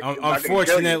 It's not,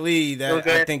 unfortunately,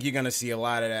 I think you're going to see a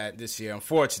lot of that this year.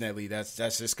 Unfortunately, that's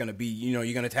just going to be, you know,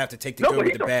 you're going to have to take the good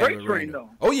with the bad. He's a freight train, though.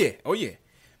 Oh, yeah.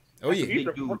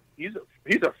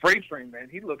 He's a freight train, man.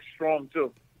 He looks strong,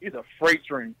 too. He's a freight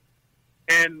train.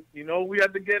 And, you know, we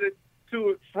had to get it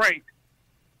to Frank.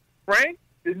 Frank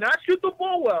did not shoot the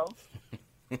ball well.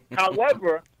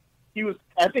 However, he was,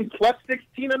 I think, plus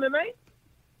 16 on the night.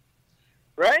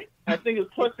 Right? I think it was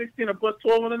plus 16 or plus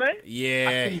 12 on the night. Yeah.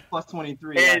 I think he's plus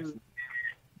 23. And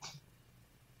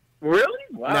really?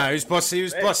 Wow. No, he was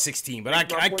plus 16, but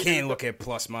I can't look at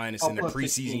plus minus in the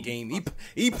preseason 16. Game.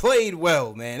 He played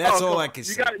well, man. That's all I can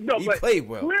say. He played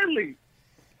well.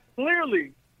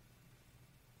 Clearly,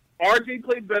 RJ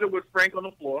played better with Frank on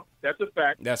the floor. That's a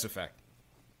fact. That's a fact.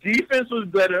 Defense was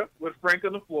better with Frank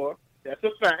on the floor. That's a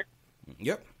fact.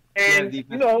 Yep. And, he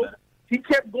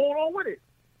kept going on with it.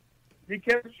 He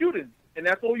kept shooting. And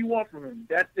that's all you want from him.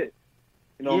 That's it.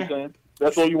 You know what I'm saying?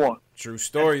 That's all you want. True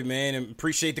story, man. And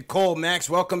appreciate the call, Max.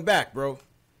 Welcome back, bro.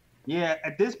 Yeah,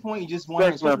 at this point, you just want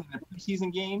him, especially in the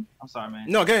preseason game. I'm sorry, man.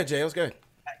 No, go ahead, Jay. Let's go ahead.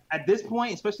 At this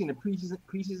point, especially in the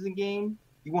preseason game,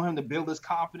 you want him to build his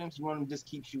confidence. You want him to just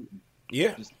keep shooting.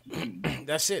 Yeah. Just keep shooting.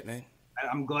 That's it, man.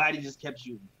 I'm glad he just kept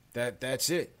shooting. That's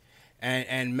it.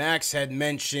 And Max had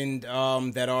mentioned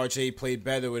that RJ played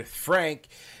better with Frank.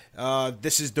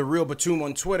 This is the real Batum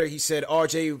on Twitter. He said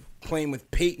RJ playing with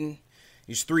Peyton.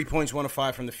 He's 3 points, 1 of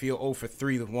 5 from the field, 0 for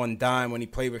 3 with 1 dime. When he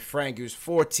played with Frank, he was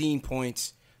 14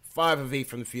 points, 5 of 8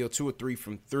 from the field, 2 of 3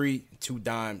 from 3, 2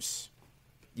 dimes.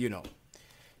 You know,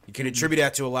 you can attribute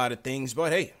that to a lot of things,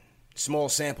 but hey, small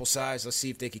sample size. Let's see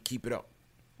if they can keep it up.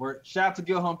 Shout out to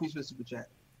Gil Humphreys for the super chat.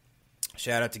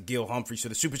 Shout out to Gil Humphreys for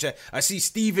the super chat. I see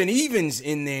Steven Evans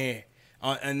in there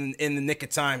in the Nick of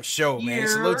Time show, man. Yeah.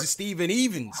 Salute to Steven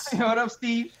Evans. What up,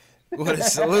 Steve? What a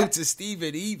salute to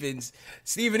Steven Evans.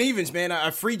 Steven Evans, man, I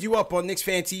freed you up on Knicks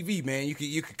Fan TV, man.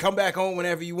 You could come back home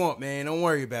whenever you want, man. Don't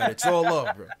worry about it. It's all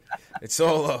love, bro. It's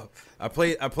all love. I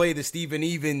played the Steven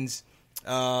Evans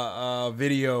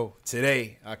video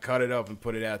today. I cut it up and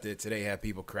put it out there today. Had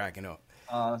people cracking up.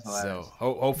 That's hilarious. So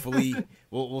hopefully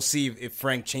we'll see if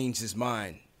Frank changed his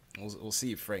mind. We'll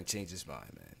see if Frank changed his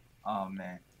mind, man. Oh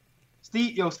man,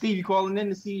 Steve, you calling in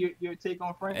to see your take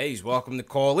on Frank? Hey, he's welcome to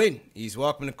call in.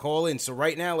 So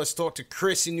right now, let's talk to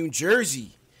Chris in New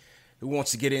Jersey, who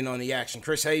wants to get in on the action.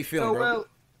 Chris, how you feeling, bro? Well,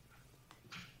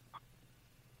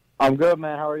 I'm good,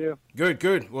 man. How are you?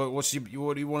 Good. What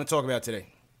do you want to talk about today?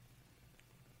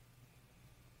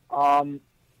 Well,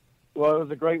 it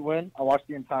was a great win. I watched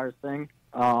the entire thing.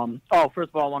 First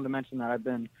of all, I wanted to mention that I've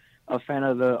been a fan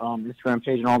of the Instagram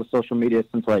page and all the social media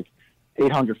since like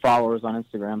 800 followers on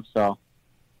Instagram. So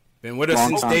been with us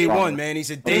since day one, man.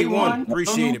 He's a day one.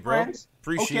 Appreciate it, bro.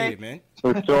 Appreciate it, man.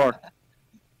 For sure.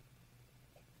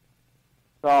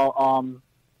 So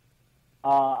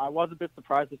I was a bit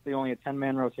surprised to see only a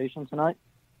 10-man rotation tonight.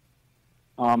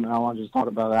 And I want to just talk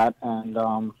about that. And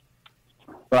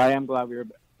but I am glad we were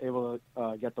able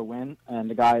to get the win, and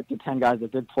the 10 guys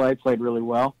that did play played really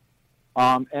well.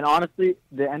 And honestly,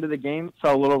 the end of the game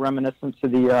felt a little reminiscent to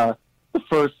the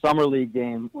first summer league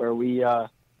game where we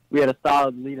had a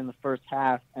solid lead in the first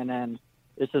half, and then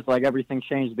it's just like everything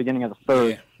changed at the beginning of the third.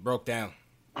 Yeah, broke down.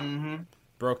 Mm-hmm.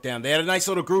 Broke down. They had a nice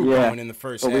little groove going in the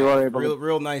first half. We were able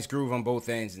real nice groove on both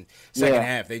ends. And second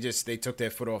half, they took their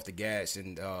foot off the gas.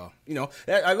 And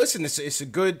I listen. It's a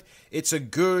good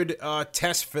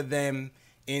test for them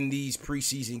in these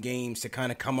preseason games to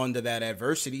kind of come under that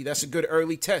adversity. That's a good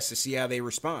early test to see how they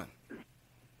respond.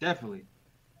 Definitely.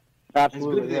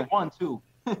 Absolutely. It's good they won too.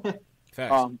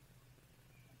 Facts.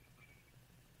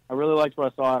 I really liked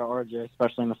what I saw out of RJ,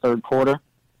 especially in the third quarter.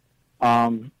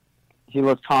 He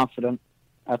looked confident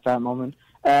at that moment.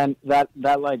 And that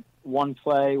like one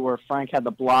play where Frank had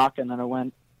the block and then it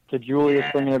went to Julius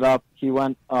bringing it up. He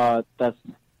went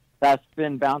that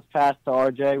spin bounce pass to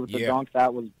RJ with the dunk.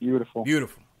 That was beautiful.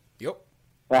 Beautiful. Yep.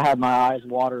 That had my eyes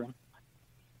watering.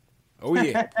 Oh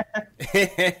yeah.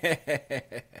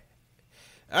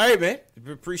 All right, man.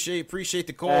 Appreciate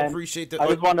the call. And appreciate the. I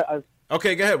just wanted.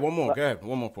 Okay, go ahead. One more. Go ahead.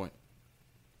 One more point.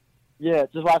 Yeah,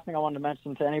 just last thing I wanted to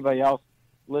mention to anybody else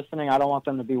listening, I don't want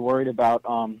them to be worried about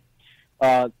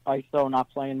ISO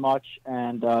not playing much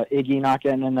and Iggy not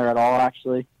getting in there at all.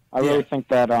 Actually, I really think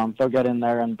that they'll get in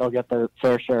there and they'll get their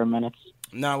fair share of minutes.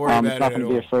 Not worried about it at all. Nothing to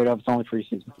be afraid of. It's only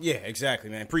preseason. Yeah, exactly,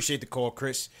 man. Appreciate the call,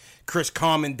 Chris. Chris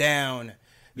calming down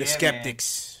the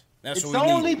skeptics. Man. That's what we need.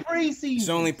 It's only preseason. It's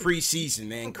only preseason,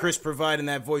 man. Chris providing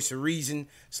that voice of reason.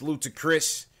 Salute to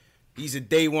Chris. He's a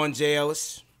day one J.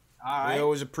 Ellis. All right. We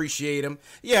always appreciate him.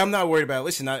 Yeah, I'm not worried about it.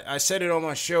 Listen, I said it on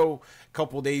my show a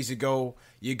couple days ago.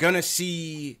 You're going to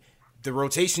see the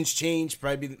rotations change,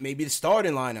 maybe the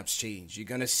starting lineups change. You're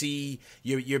going to see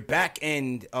your back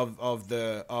end of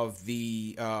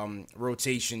the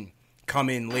rotation come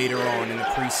in later on in the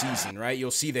preseason, right?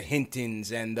 You'll see the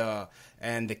Hintons and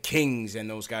the Kings and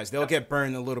those guys. They'll get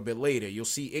burned a little bit later. You'll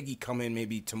see Iggy come in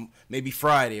maybe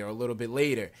Friday or a little bit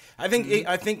later. I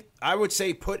think I would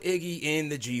say put Iggy in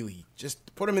the G League.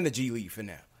 Just put him in the G League for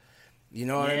now. You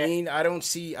know what I mean? I don't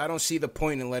see the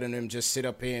point in letting him just sit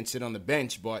up here and sit on the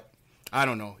bench, but I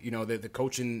don't know. You know, the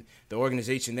coaching, the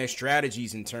organization, their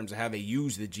strategies in terms of how they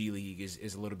use the G League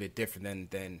is a little bit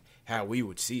different than how we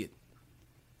would see it.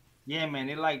 Yeah, man,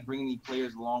 they like bringing these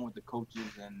players along with the coaches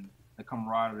and the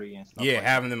camaraderie and stuff. Yeah, like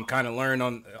having that. them kind of learn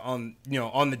on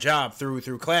the job through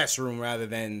classroom rather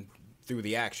than through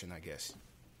the action, I guess.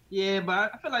 Yeah,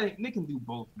 but I feel like they can do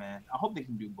both, man. I hope they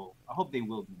can do both. I hope they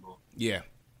will do both. Yeah.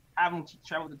 Have them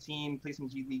travel with the team, play some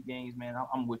G League games, man.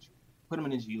 I'm with you. Put him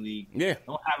in the G League. Yeah.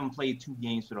 Don't have him play 2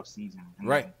 games for the season.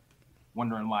 Right.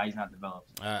 Wondering why he's not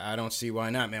developed. I don't see why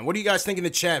not, man. What do you guys think in the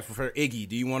chat for Iggy?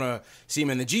 Do you want to see him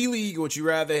in the G League, or would you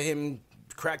rather him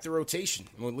crack the rotation?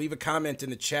 Well, leave a comment in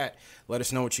the chat. Let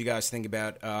us know what you guys think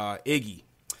about Iggy.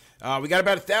 We got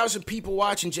about 1,000 people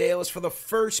watching, JL. It's for the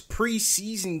first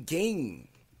preseason game.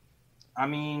 I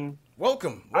mean,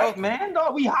 welcome, man.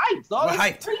 Dog, we hyped, dog.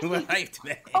 We're hyped,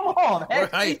 man. Come on, we're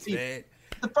hyped, man.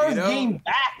 The first game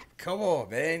back. Come on,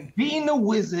 man. Beating the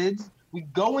Wizards, we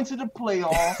go into the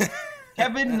playoffs.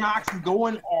 Kevin Knox is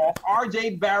going off.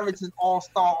 RJ Barrett's an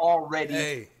all-star already.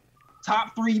 Hey.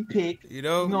 Top 3 pick. You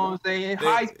know what I'm saying?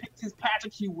 Highest pick is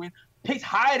Patrick Ewing. Picks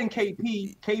higher than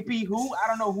KP. KP who? I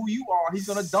don't know who you are. He's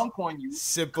going to dunk on you.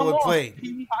 Simple and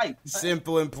plain.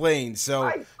 Simple and plain.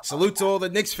 So, salute to all the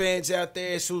Knicks fans out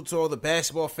there. Salute to all the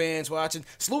basketball fans watching.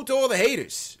 Salute to all the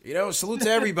haters. Salute to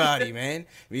everybody, man.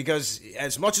 Because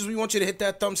as much as we want you to hit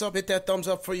that thumbs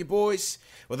up for your boys.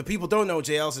 Well, the people don't know,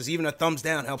 JL, says even a thumbs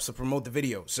down helps to promote the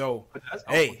video. So,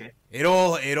 hey, it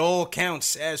all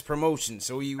counts as promotion.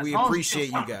 So we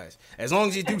appreciate you guys. As long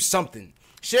as you do something.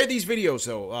 Share these videos,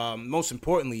 though. Most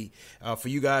importantly, for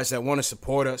you guys that want to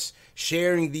support us,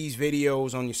 sharing these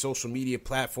videos on your social media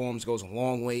platforms goes a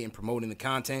long way in promoting the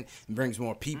content and brings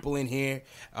more people in here.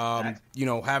 Having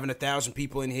 1,000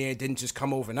 people in here didn't just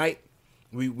come overnight.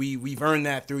 We've earned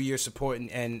that through your support,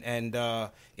 and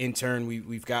in turn,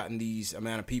 we've gotten these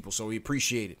amount of people, so we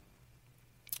appreciate it.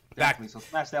 Exactly. So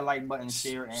smash that like button,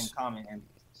 share, and comment, and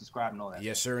subscribe, and all that.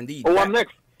 Yes, sir, indeed. Oh, I'm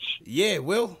next. Yeah,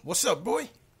 Will. What's up, boy?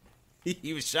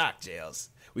 He was shocked, Jails.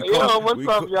 We what's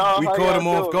up, y'all? We caught him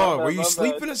off guard. Were you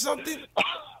sleeping or something?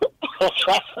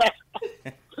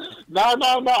 No. I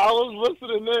was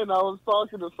listening in. I was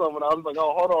talking to someone. I was like,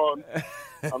 oh, hold on.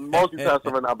 I'm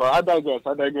multitasking right now, but I digress.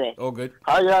 Oh, good.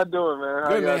 How y'all doing, man?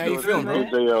 Good, man. How you feeling,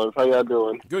 bro? How y'all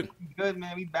doing? Good. Good,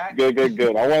 man. We back.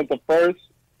 Good. I went to first.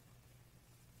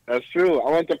 That's true. I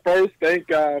went to first. Thank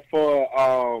God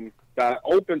for that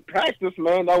open practice,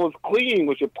 man. That was clean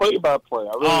with your play-by-play.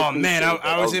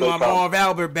 I was in my Marv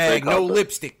Albert bag. No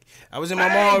lipstick. I was in my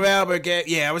Marv Albert bag.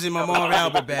 Yeah, I was in my Marv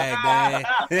Albert bag, man.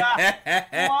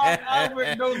 Marv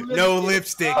Albert, no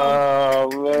lipstick.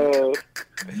 Oh,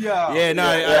 man.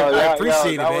 I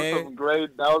appreciate it, man.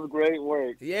 That was great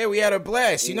work. Yeah, we had a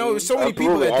blast. There were so many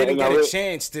people that didn't get a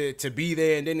chance to be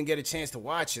there and didn't get a chance to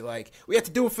watch it. Like, we have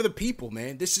to do it for the people,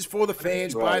 man. This is for the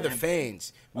fans, by the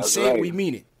fans. We say it, we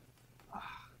mean it.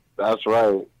 That's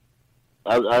right.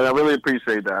 I really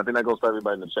appreciate that. I think that goes to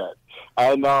everybody in the chat.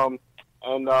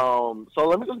 So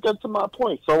let me just get to my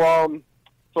point. So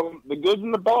the goods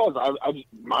and the bads.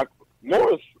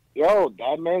 Morris, yo,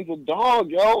 that man's a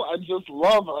dog, yo. I just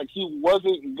love it. Like, he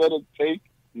wasn't gonna take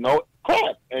no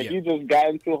crap, and he just got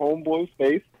into homeboy's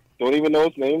face. Don't even know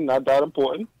his name. Not that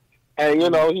important. And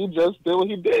he just did what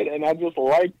he did, and I just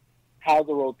liked how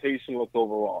the rotation looked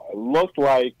overall. It looked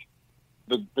like.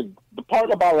 The part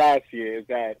about last year is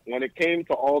that when it came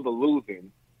to all the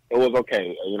losing, it was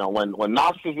okay. When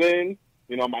Knox is in,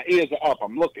 my ears are up.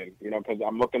 I'm looking, because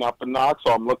I'm looking up for Knox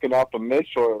or I'm looking up for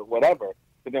Mitch or whatever.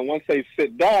 But then once they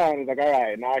sit down, it's like, all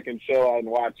right, now I can chill and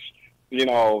watch,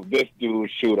 this dude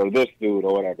shoot or this dude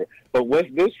or whatever. But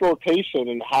with this rotation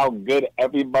and how good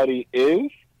everybody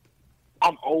is,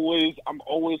 I'm always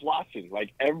watching.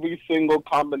 Like, every single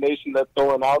combination they're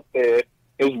throwing out there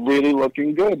is really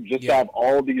looking good. Just to have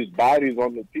all these bodies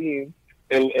on the team,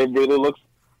 it really looks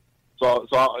so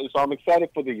I'm excited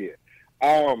for the year.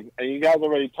 And you guys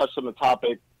already touched on the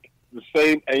topic. The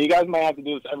same, and you guys might have to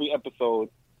do this every episode.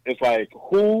 It's like,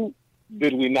 who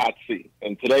did we not see?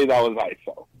 And today that was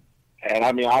ISO. And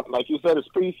I mean, like you said, it's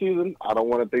preseason. I don't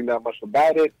want to think that much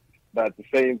about it. But at the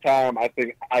same time, I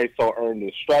think ISO earned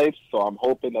his stripes. So I'm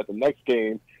hoping that the next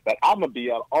game that I'm going to be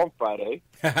at on Friday,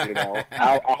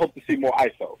 I hope to see more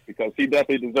ISO because he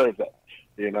definitely deserves that,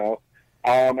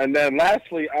 And then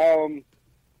lastly,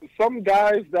 some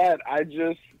guys that I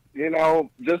just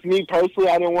me personally,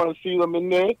 I didn't want to see them in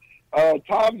there.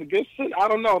 Tom Gibson, I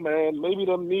don't know, man. Maybe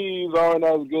the knees aren't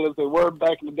as good as they were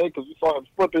back in the day because we saw him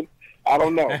flipping. I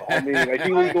don't know. I mean, like,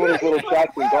 he was doing his little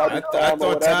shots in garbage time. I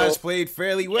thought Taj played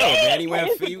fairly well, man. He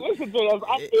went. Listen to us.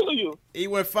 I feel you. He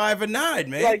went 5 and 9,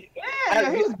 man. Like,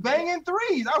 he was banging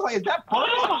threes. I was like, is that Portis?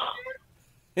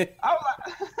 I was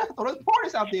like, I thought there's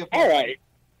Portis out there. All right.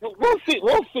 We'll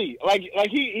see. Like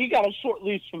he got a short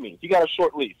leash for me. He got a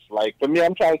short leash. Like, for me,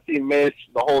 I'm trying to see Mitch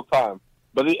the whole time.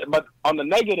 But on the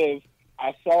negative,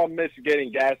 I saw Mitch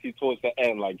getting gassy towards the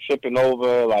end, like tripping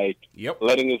over, like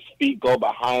letting his feet go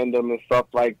behind him and stuff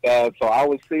like that. So I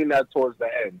was seeing that towards the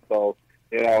end. So,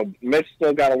 Mitch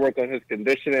still got to work on his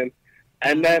conditioning.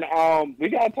 And then we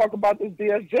got to talk about this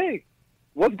DSJ.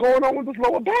 What's going on with his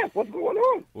lower back? What's going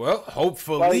on? Well,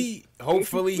 hopefully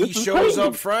he shows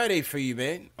up Friday for you,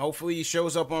 man. Hopefully he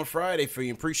shows up on Friday for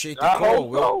you. Appreciate the call,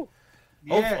 Will. So.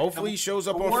 Yeah, hopefully he shows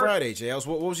up on Friday, JLs.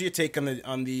 What was your take on the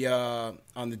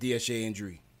DSJ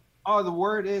injury? Oh, the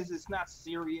word is it's not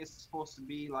serious. It's supposed to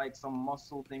be like some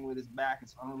muscle thing with his back.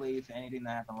 It's unrelated to anything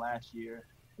that happened last year.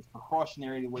 It's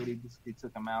precautionary the way they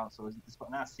took him out, so it's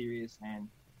not serious, and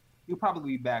he'll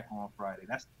probably be back on Friday.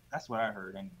 That's what I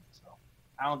heard anyway. So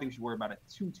I don't think we should worry about it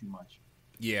too much.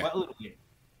 Yeah, but a little bit.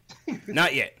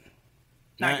 Not yet.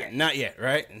 Not yet,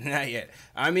 right? Not yet.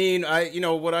 I mean,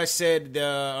 what I said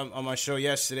on my show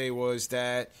yesterday was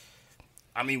that,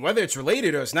 I mean, whether it's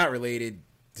related or it's not related,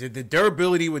 the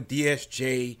durability with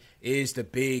DSJ is the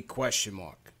big question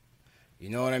mark. You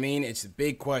know what I mean? It's the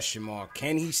big question mark.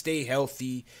 Can he stay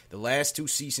healthy? The last 2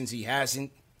 seasons he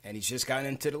hasn't, and he's just gotten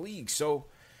into the league. So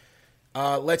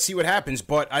let's see what happens.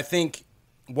 But I think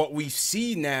what we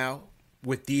see now,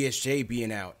 with DSJ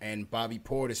being out and Bobby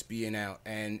Portis being out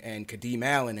and Kadeem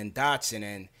Allen and Dotson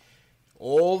and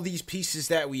all these pieces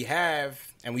that we have,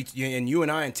 and you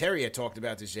and I and Terry had talked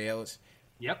about this, JLs.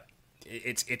 Yep.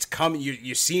 It's coming.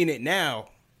 You're seeing it now.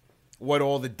 What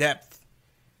all the depth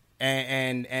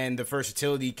and the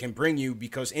versatility can bring you,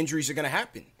 because injuries are going to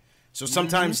happen. So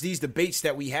sometimes these debates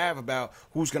that we have about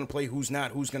who's going to play, who's not,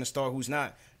 who's going to start, who's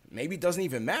not, maybe it doesn't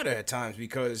even matter at times,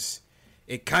 because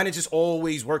it kind of just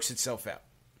always works itself out.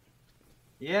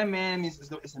 Yeah, man. I mean,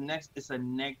 it's a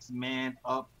next man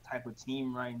up type of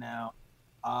team right now.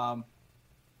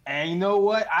 And you know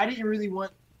what? I didn't really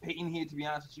want Peyton here, to be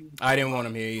honest with you. I didn't want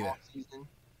him here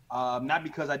either. Not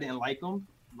because I didn't like him.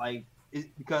 It's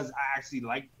because I actually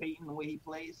like Peyton the way he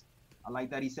plays. I like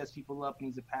that he sets people up and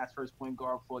he's a pass first point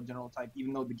guard for a general type.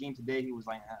 Even though the game today he was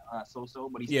like so-so,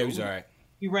 but he was all right.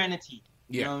 He ran the team.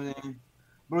 You know what I mean?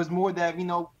 But it was more that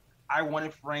I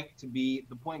wanted Frank to be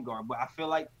the point guard, but I feel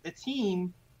like the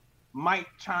team are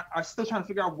still trying to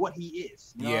figure out what he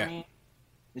is. You know what I mean?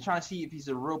 They're trying to see if he's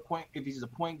a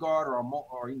point guard or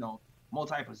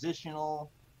multi-positional.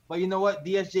 But you know what?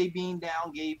 DSJ being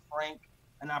down gave Frank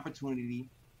an opportunity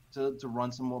to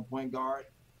run some more point guard,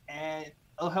 and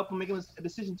it'll help him make a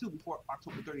decision too before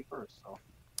October 31st. So.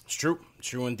 It's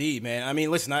true indeed, man. I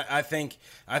mean, listen, I think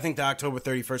the October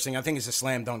 31st thing, I think it's a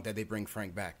slam dunk that they bring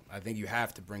Frank back. I think you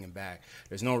have to bring him back.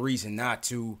 There's no reason not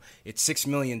to. It's $6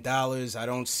 million. I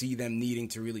don't see them needing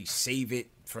to really save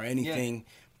it for anything. Yeah.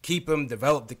 Keep him,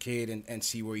 develop the kid, and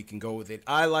see where he can go with it.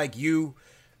 I, like you,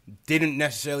 didn't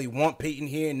necessarily want Peyton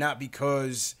here, not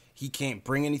because he can't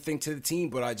bring anything to the team,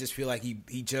 but I just feel like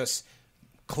he just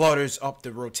clutters up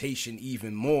the rotation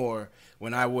even more,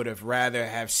 when I would have rather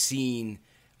have seen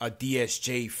a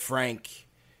DSJ Frank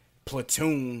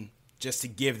platoon just to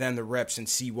give them the reps and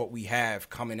see what we have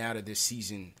coming out of this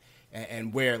season,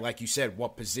 and where, like you said,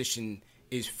 what position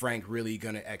is Frank really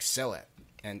going to excel at.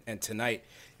 And tonight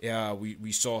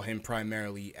we saw him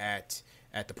primarily at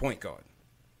the point guard.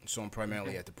 So I'm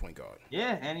primarily at the point guard.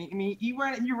 Yeah, and he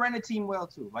ran the team well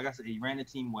too. Like I said, he ran the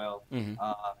team well. Mm-hmm.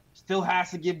 Still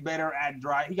has to get better at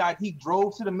drive. He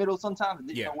drove to the middle sometimes and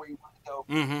didn't know where he wanted to go.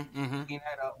 Mm-hmm. Clean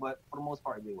that up, but for the most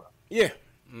part, he did well. Yeah,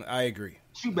 I agree.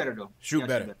 Shoot better though. Shoot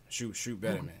better, man.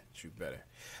 Shoot better.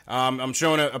 I'm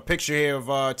showing a picture here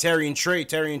of Terry and Trey.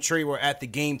 Terry and Trey were at the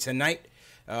game tonight.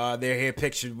 They're here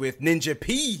pictured with Ninja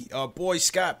P, boy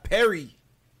Scott Perry.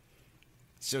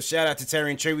 So shout out to Terry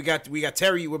and Trey. We got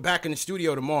Terry. We're back in the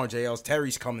studio tomorrow, JLs.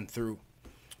 Terry's coming through.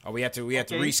 We have to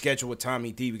reschedule with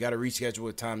Tommy D. We got to reschedule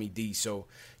with Tommy D. So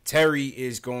Terry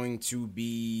is going to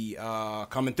be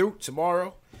coming through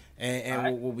tomorrow,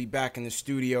 and we'll be back in the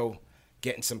studio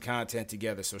getting some content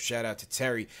together. So shout out to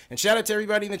Terry. And shout out to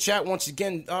everybody in the chat once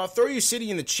again. Throw your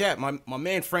city in the chat. My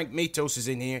man Frank Matos is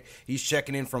in here. He's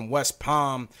checking in from West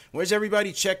Palm. Where's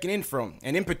everybody checking in from?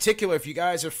 And in particular, if you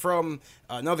guys are from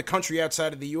another country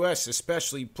outside of the U.S.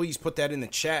 especially, please put that in the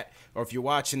chat. Or if you're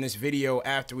watching this video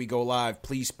after we go live,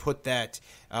 please put that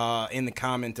in the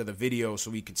comment of the video so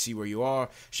we can see where you are.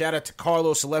 Shout out to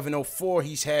Carlos1104.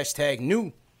 He's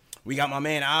 #new. We got my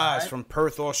man Oz from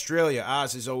Perth, Australia.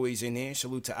 Oz is always in here.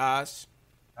 Salute to Oz.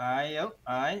 All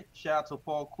right. Shout out to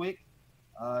Paul Quick.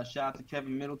 Shout out to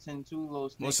Kevin Middleton,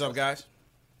 too. What's up, guys?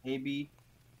 AB.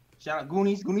 Shout out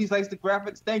Goonies. Goonies likes the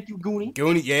graphics. Thank you, Goonie.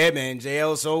 Goonie, yeah, man.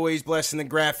 JL is always blessing the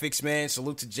graphics, man.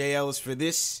 Salute to JL for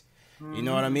this. Mm-hmm. You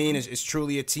know what I mean? It's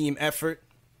truly a team effort.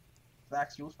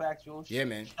 Factuals. Yeah,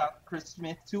 man. Shout out to Chris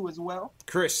Smith, too, as well.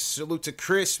 Chris, salute to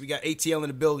Chris. We got ATL in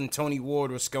the building. Tony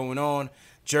Ward, what's going on?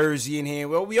 Jersey in here.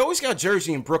 Well, we always got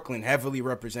Jersey and Brooklyn heavily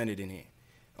represented in here.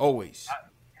 Always.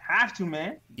 Have to,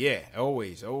 man. Yeah,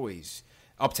 always.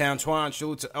 Uptown Twan,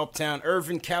 salute to Uptown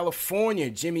Irvine, California.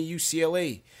 Jimmy,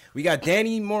 UCLA. We got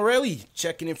Danny Morelli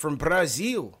checking in from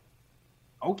Brazil.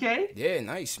 Okay. Yeah,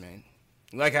 nice, man.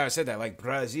 Like how I said that, like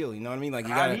Brazil, you know what I mean? Like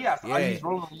you gotta, you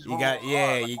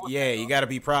gotta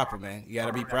be proper, man. You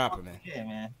gotta be proper, man. Yeah,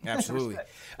 man. Absolutely. All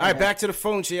right, back to the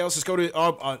phone, Jay. Let's go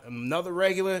to another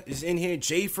regular is in here.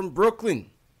 Jay from Brooklyn.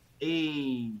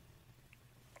 Hey.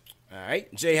 All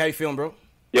right, Jay, how you feeling, bro?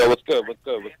 Yo, what's good? What's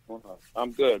going on?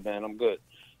 I'm good, man. I'm good.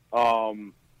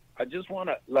 I just want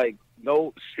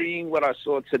to seeing what I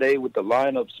saw today with the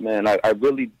lineups, man. I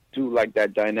really do like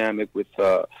that dynamic with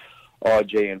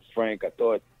RJ and Frank. I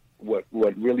thought what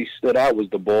really stood out was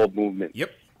the ball movement.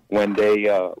 Yep. When they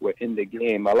were in the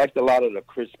game, I liked a lot of the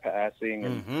crisp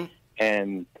passing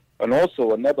and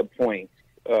also another point,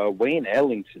 Wayne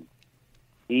Ellington.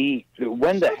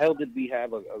 When the hell did we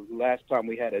have last time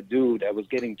we had a dude that was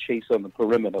getting chased on the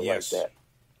perimeter like that?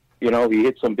 You know, he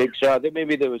hit some big shots.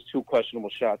 Maybe there was 2 questionable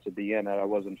shots at the end that I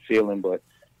wasn't feeling, but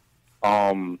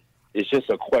it's just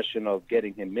a question of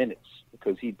getting him minutes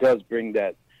because he does bring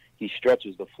that. He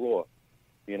stretches the floor,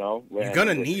 you know. You're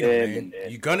gonna need him, man.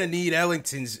 You're gonna need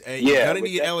Ellington's. You're gonna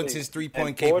need Ellington's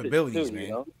 3-point capabilities, too, man.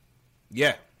 You know?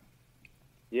 Yeah.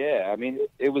 Yeah, I mean,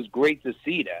 it was great to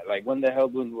see that. Like, when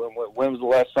was the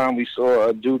last time we saw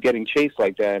a dude getting chased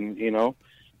like that? And you know,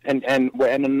 and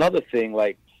another thing,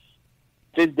 like,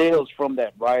 Fizdale's from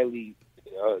that Riley,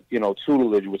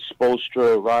 tutelage with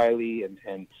Spoelstra, Riley,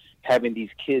 and having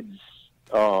these kids,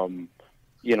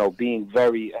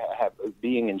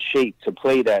 being in shape to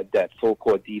play that full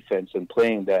court defense and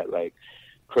playing that like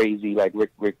crazy like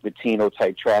Rick Pitino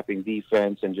type trapping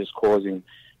defense and just causing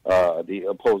the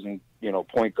opposing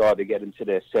point guard to get into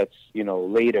their sets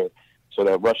later, so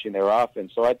they're rushing their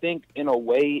offense. So I think in a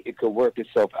way it could work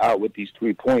itself out with these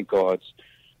 3-point guards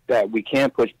that we can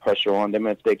push pressure on them.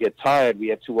 If they get tired, we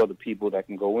have 2 other people that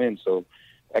can go in. So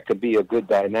that could be a good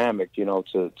dynamic,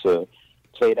 to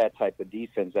play that type of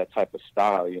defense, that type of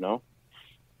style,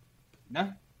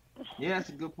 Yeah, that's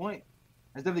a good point.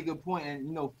 That's definitely a good point.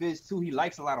 And Fizz too, he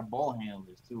likes a lot of ball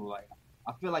handlers too. Like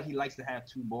I feel like he likes to have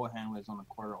 2 ball handlers on the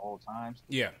court at all times.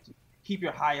 Yeah. So keep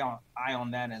your eye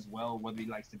on that as well. Whether he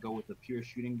likes to go with a pure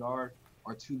shooting guard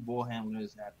or 2 ball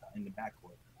handlers in the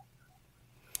backcourt.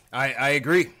 I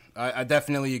agree. I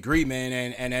definitely agree,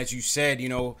 man. And as you said,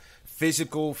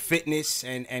 physical fitness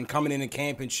and coming into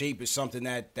camp in shape is something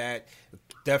that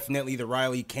definitely the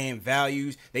Riley camp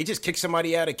values. They just kicked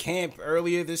somebody out of camp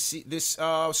earlier this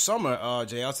summer,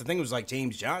 Jay. I think it was like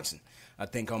James Johnson, I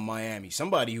think, on Miami.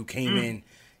 Somebody who came in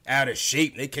out of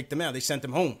shape. They kicked him out. They sent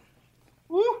him home.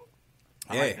 Woo!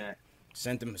 I like that.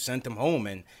 Sent him home.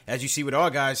 And as you see with our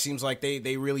guys, seems like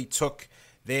they really took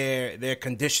their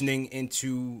conditioning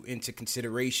into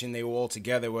consideration. They were all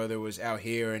together, whether it was out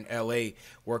here in LA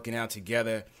working out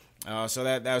together. So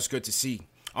that was good to see.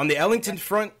 On the Ellington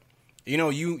front,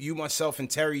 you myself and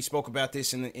Terry spoke about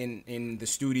this in the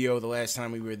studio the last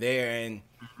time we were there, and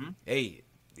hey,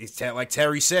 it's like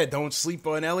Terry said, don't sleep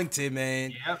on Ellington,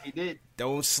 man. Yeah, he did.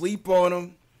 Don't sleep on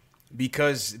him,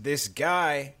 because this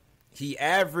guy, he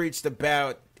averaged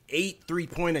about 8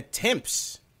 3-point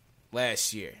attempts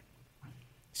last year.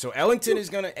 So Ellington is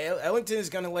gonna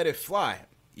let it fly,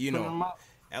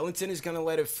 Ellington is gonna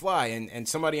let it fly, and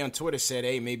somebody on Twitter said,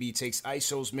 hey, maybe he takes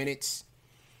ISO's minutes.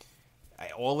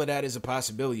 All of that is a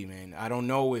possibility, man. I don't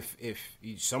know if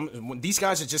some of these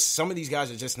guys are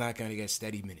just not gonna get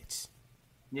steady minutes.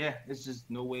 Yeah, it's just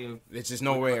no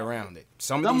way around it.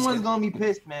 Someone's gonna be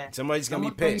pissed, man. Somebody's gonna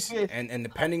be pissed, and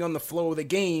depending on the flow of the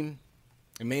game,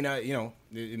 it may not,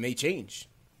 it may change.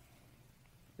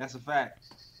 That's a fact.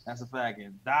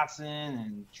 And Dotson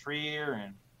and Trier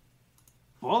and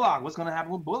Bullock. What's going to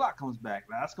happen when Bullock comes back?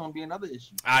 That's going to be another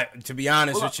issue. To be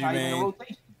honest with you, man,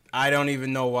 I don't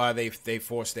even know why they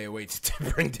forced their way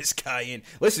to bring this guy in.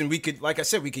 Listen, we could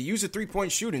use a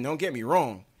 3-point shooting. Don't get me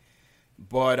wrong,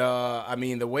 but I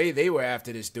mean, the way they were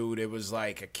after this dude, it was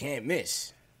like a can't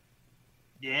miss.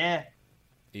 Yeah.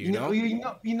 You know.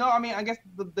 I mean, I guess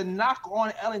the knock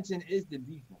on Ellington is the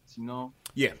defense.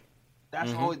 Yeah.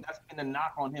 That's been a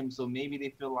knock on him. So maybe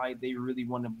they feel like they really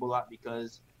want to Bullock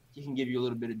because he can give you a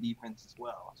little bit of defense as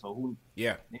well. So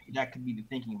maybe that could be the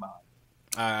thinking about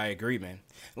it. I agree, man.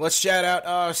 Let's shout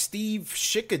out Steve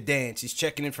Schickadance. He's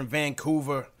checking in from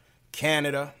Vancouver,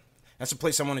 Canada. That's a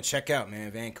place I want to check out, man.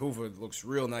 Vancouver looks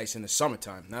real nice in the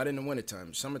summertime, not in the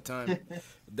wintertime. Summertime,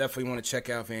 definitely want to check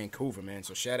out Vancouver, man.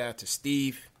 So shout out to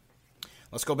Steve.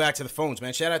 Let's go back to the phones,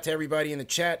 man. Shout out to everybody in the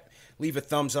chat. Leave a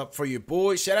thumbs up for your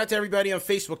boys. Shout out to everybody on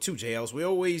Facebook too, JLs. We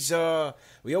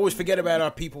always forget about our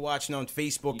people watching on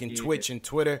Facebook and Twitch and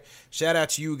Twitter. Shout out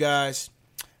to you guys.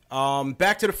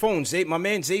 Back to the phones. Zay, my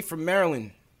man Zay from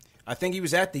Maryland. I think he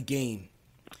was at the game.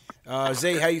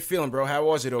 Zay, how you feeling, bro? How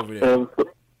was it over there?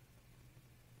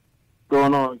 What's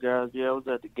going on, guys? Yeah, I was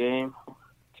at the game.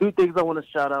 Two things I want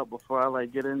to shout out before I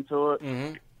get into it.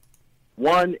 Mm-hmm.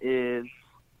 One is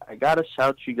I got to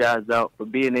shout you guys out for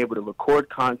being able to record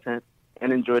content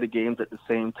and enjoy the games at the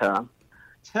same time.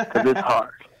 Because it's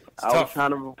hard. I was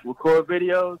trying to record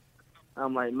videos.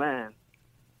 I'm like, man,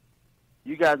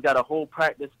 you guys got a whole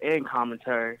practice and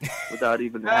commentary without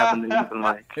even having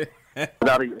to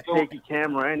without even taking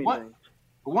camera or anything.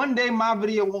 One day my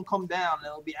video won't come down and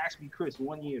it'll be Ask Me Chris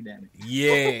 1 year, damn it.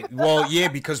 Yeah, well, yeah,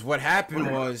 because what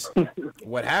happened was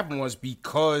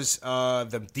because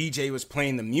the DJ was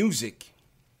playing the music.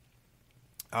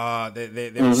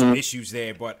 There were some issues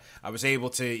there, but I was able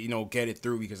to, get it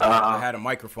through because I had a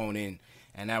microphone in,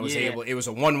 and I was able. It was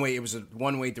a one way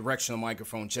directional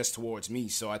microphone just towards me,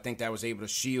 so I think that was able to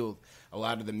shield a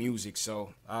lot of the music.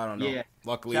 So I don't know. Yeah.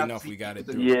 Luckily enough, we got it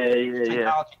through. Yeah.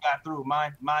 Technology got through.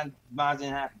 Mine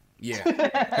didn't happen. Yeah.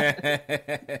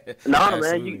 No,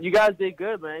 man, you guys did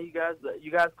good, man. You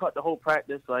guys caught the whole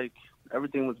practice.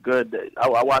 Everything was good.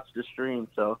 I watched the stream,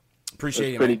 so.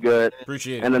 Appreciate it, pretty man. good.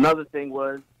 Appreciate it. And another thing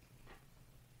was,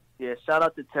 shout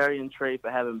out to Terry and Trey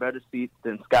for having better seats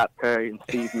than Scott Perry and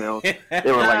Steve Mills. They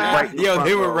were right in front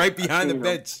they were row. right behind the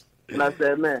bench. And I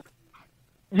said, man,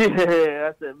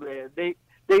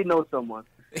 they know someone.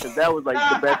 Because that was the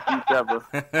best seats ever.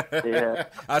 Yeah.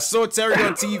 I saw Terry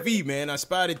on TV, man. I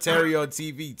spotted Terry on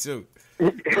TV, too.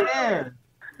 Yeah.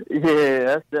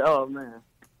 That's oh, man.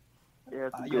 Yeah,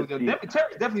 Terry's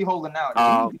definitely holding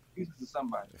out. He's to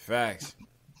somebody. Facts.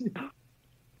 But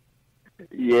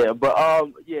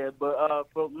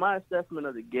for my assessment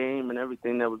of the game and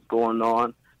everything that was going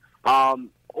on,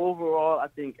 overall, I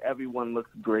think everyone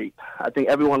looks great. I think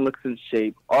everyone looks in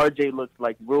shape. RJ looks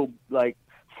real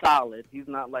solid. He's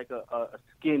not a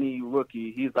skinny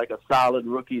rookie. He's a solid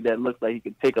rookie that looks like he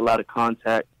could take a lot of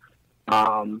contact.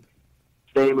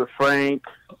 Same with Frank.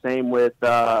 Same with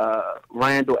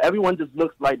Randall. Everyone just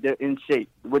looks like they're in shape,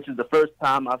 which is the first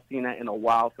time I've seen that in a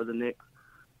while for the Knicks.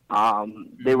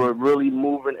 They were really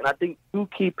moving, and I think two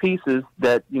key pieces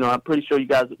that I'm pretty sure you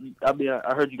guys. I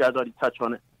heard you guys already touch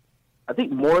on it. I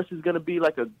think Morris is going to be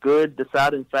a good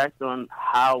deciding factor on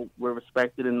how we're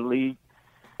respected in the league,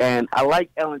 and I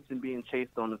like Ellington being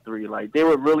chased on the three. They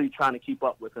were really trying to keep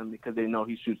up with him because they know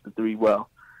he shoots the three well.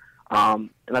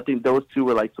 And I think those two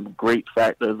were some great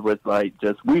factors with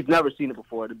we've never seen it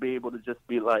before to be able to just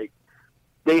be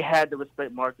they had to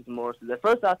respect Marcus Morris. At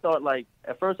first I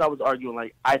was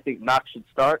arguing I think Knox should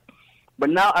start, but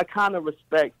now I kind of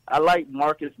respect. I like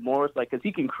Marcus Morris because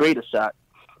he can create a shot.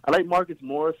 I like Marcus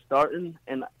Morris starting,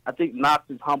 and I think Knox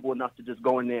is humble enough to just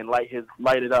go in there and light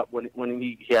it up when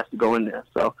he has to go in there.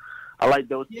 So I like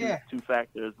those two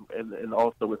factors, and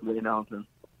also with Ray Ellington.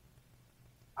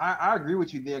 I agree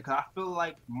with you there because I feel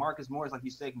like Marcus Morris, like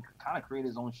you said, can kind of create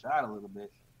his own shot a little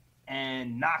bit.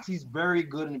 And Knox, he's very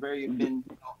good and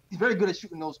he's very good at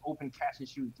shooting those open catch and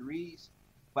shoot threes.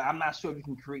 But I'm not sure if he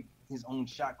can create his own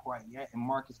shot quite yet. And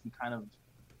Marcus can kind of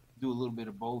do a little bit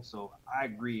of both. So I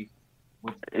agree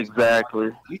with exactly.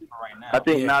 Right now. I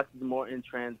think Knox is more in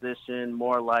transition,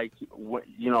 more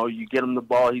you get him the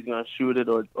ball, he's going to shoot it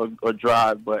or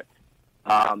drive, but.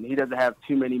 He doesn't have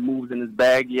too many moves in his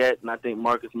bag yet, and I think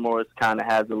Marcus Morris kind of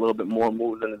has a little bit more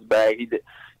moves in his bag.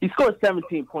 He scored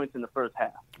 17 points in the first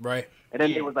half, right? And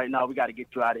then they was no, we got to get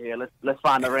you out of here. Let's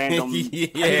find a random. Let's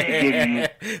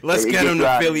get him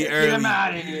to Philly early. Get him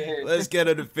out of here. Let's get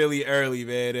him to Philly early,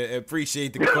 man.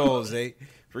 Appreciate the calls, eh?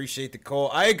 Appreciate the call.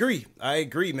 I agree,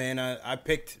 man. I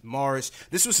picked Morris.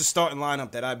 This was the starting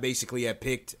lineup that I basically had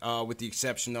picked, with the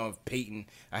exception of Peyton.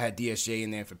 I had DSJ in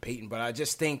there for Peyton, but I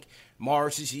just think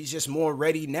Morris he's just more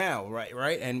ready now,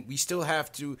 right? And we still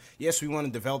have to. Yes, we want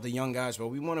to develop the young guys, but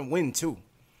we want to win too.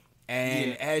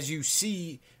 And as you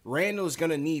see, Randall's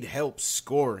gonna need help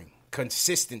scoring,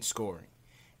 consistent scoring,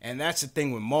 and that's the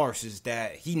thing with Morris is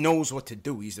that he knows what to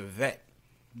do. He's a vet.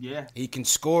 Yeah, he can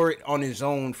score it on his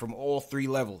own from all three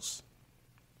levels,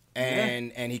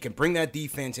 and he can bring that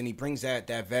defense, and he brings that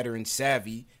veteran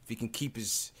savvy. If he can keep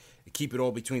it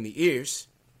all between the ears,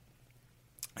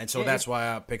 and so that's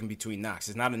why I pick him between Knox.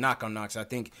 It's not a knock on Knox. I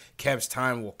think Kev's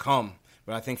time will come,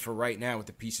 but I think for right now with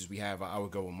the pieces we have, I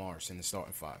would go with Morris in the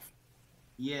starting five.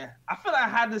 Yeah, I feel like I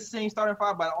had the same starting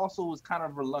five, but I also was kind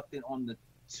of reluctant on the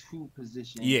 2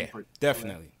 position. Yeah,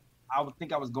 definitely. I would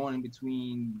think I was going in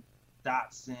between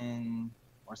Dotson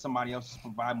or somebody else to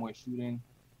provide more shooting,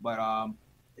 but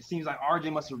it seems like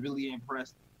RJ must have really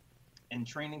impressed in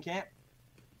training camp.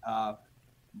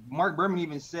 Mark Berman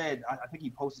even said, I think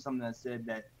he posted something that said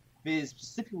that Fizz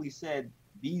specifically said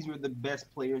these were the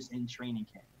best players in training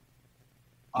camp.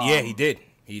 Yeah, he did.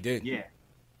 He did. Yeah.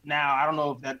 Now, I don't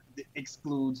know if that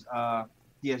excludes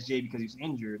DSJ because he was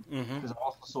injured, because I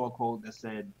also saw a quote that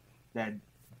said that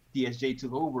DSJ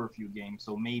took over a few games,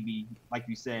 so maybe, like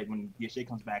you said, when DSJ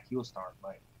comes back, he'll start.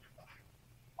 But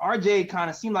RJ kind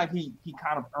of seemed like he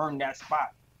kind of earned that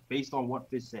spot based on what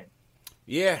Fizz said.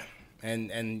 Yeah,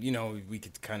 and you know, we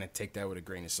could kind of take that with a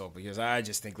grain of salt because I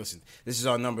just think, listen, this is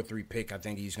our number 3 pick. I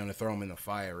think he's going to throw him in the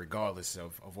fire regardless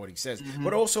of what he says.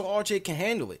 But also, RJ can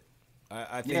handle it.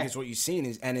 I think it's what you've seen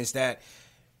is that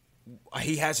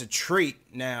he has a trait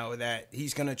now that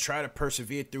he's going to try to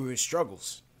persevere through his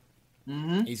struggles.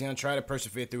 He's going to try to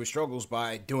persevere through his struggles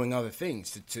by doing other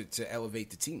things to elevate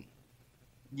the team.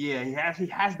 Yeah, he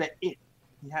has that it.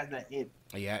 He has that it.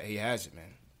 Yeah, he has it,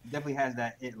 man. Definitely has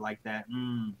that it like that.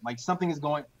 Like something is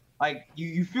going. Like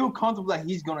you feel comfortable that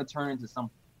he's going to turn into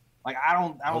something. Like I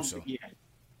don't hope so. Yeah.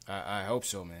 I hope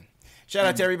so, man. Shout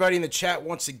out to everybody in the chat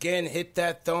once again. Hit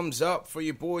that thumbs up for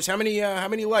your boys. How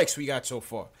many likes we got so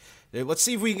far? Let's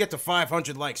see if we can get to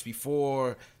 500 likes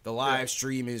before the live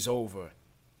stream is over.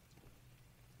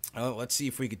 Let's see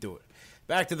if we could do it.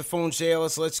 Back to the phone,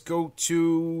 JLS. Let's go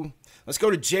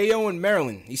to J.O. in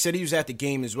Maryland. He said he was at the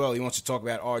game as well. He wants to talk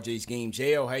about RJ's game.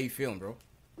 J.O., how you feeling, bro?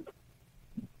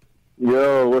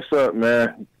 Yo, what's up,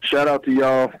 man? Shout out to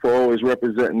y'all for always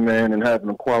representing, man, and having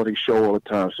a quality show all the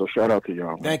time. So shout out to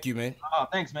y'all, man. Thank you, man. Oh,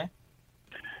 thanks, man.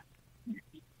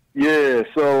 Yeah,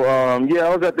 so, I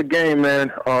was at the game,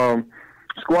 man.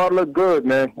 Squad looked good,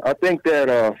 man. I think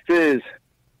that Fizz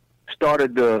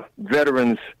started the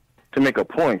veterans to make a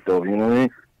point, though, you know what I mean?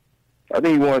 I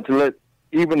think he wanted to let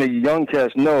even the young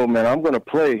cats know, man, I'm going to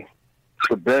play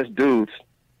the best dudes.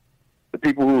 The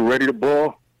people who are ready to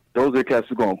ball, those are the cats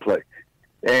who are going to play.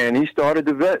 And he started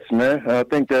the vets, man. And I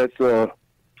think that's a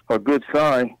good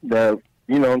sign that,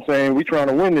 you know what I'm saying, we're trying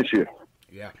to win this year.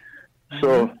 Yeah.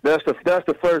 So that's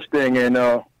the first thing. And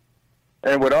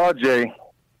with RJ,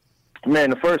 man,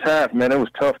 the first half, man, it was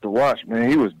tough to watch, man.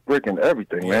 He was breaking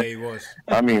everything, man. Yeah, he was.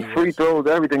 I mean, free throws,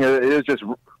 everything. It was just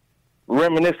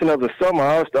reminiscent of the summer.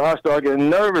 I started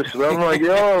getting nervous. I'm like,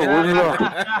 yo, it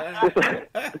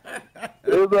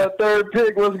was our 3rd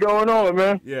pick. What's going on,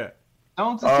 man? Yeah.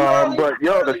 But,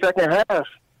 yo, the second half.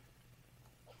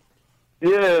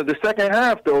 Yeah, the second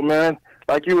half, though, man.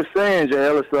 Like you were saying, Jay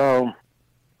Ellis,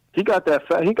 he got that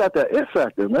it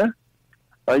factor, man.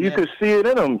 You could see it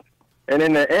in him. And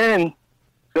in the end,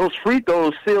 those free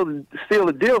throws sealed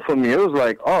the deal for me. It was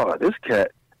like, oh, this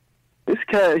cat,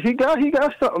 he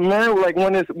got something, man. Like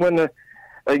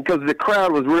because the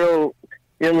crowd was real,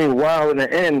 you know what I mean, wild in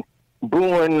the end,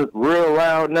 booing real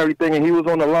loud and everything, and he was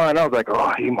on the line. I was like,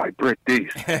 oh, he might brick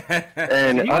these.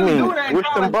 And I mean,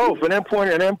 switched them both, and then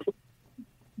pointed, and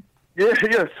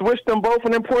then switched them both,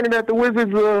 and then pointed at the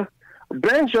Wizards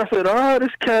bench. I said, oh,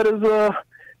 this cat is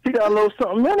he got a little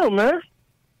something in him, man.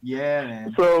 Yeah,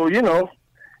 man. So, you know,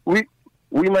 we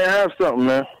may have something,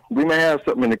 man. We may have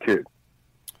something in the kid.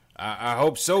 I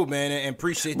hope so, man, and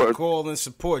appreciate the call and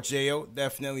support, J.O.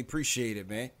 Definitely appreciate it,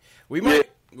 man. We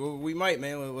might,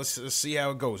 man. Let's see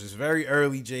how it goes. It's very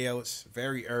early, J.L. It's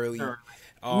very early. Sure.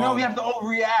 We have to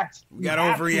overreact. We got to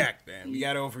overreact, man. We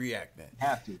got to overreact, man.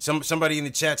 Have to. Somebody in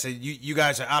the chat said, you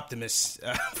guys are optimists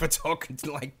for talking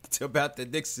about the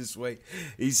Knicks this way.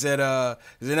 He said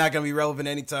they're not going to be relevant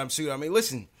anytime soon. I mean,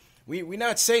 listen, we're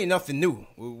not saying nothing new.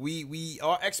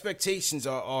 Our expectations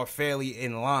are fairly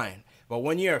in line. But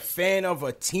when you're a fan of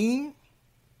a team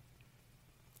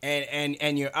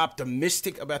and you're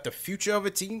optimistic about the future of a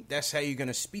team, that's how you're going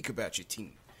to speak about your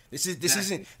team. This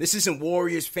isn't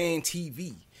Warriors fan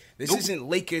TV. This isn't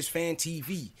Lakers fan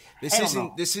TV.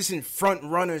 This isn't Front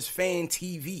Runners fan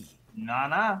TV.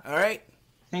 Nah. All right?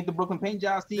 This ain't the Brooklyn Paint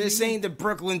Jobs TV. This ain't the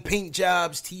Brooklyn Paint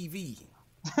Jobs TV.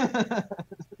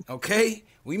 Okay?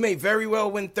 We may very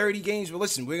well win 30 games, but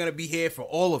listen, we're going to be here for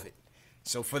all of it.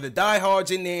 So for the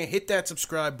diehards in there, hit that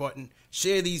subscribe button,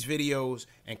 share these videos,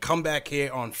 and come back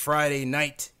here on Friday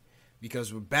night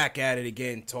because we're back at it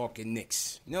again talking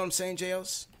Knicks. You know what I'm saying,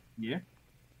 JLs? Yeah.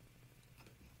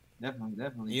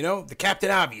 Definitely. You know, the Captain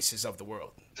Obviouses of the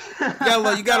world.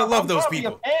 You gotta love those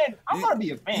people. I'm gonna be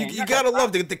a fan. You gotta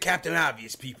love the Captain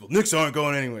Obvious people. Knicks aren't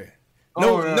going anywhere.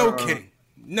 No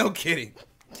kidding.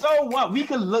 So what? We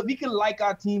could like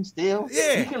our team still.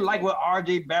 Yeah. We could like what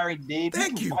RJ Barrett did.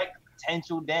 Thank we you. Like the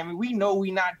potential, damn it. We know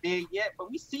we not there yet, but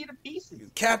we see the pieces.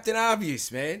 Captain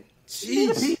Obvious, man. See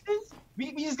the Jeez. pieces.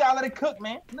 We just gotta let it cook,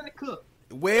 man. Let it cook.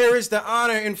 Where is the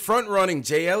honor in front running,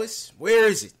 Jay Ellis? Where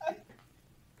is it?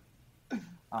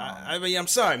 I mean, I'm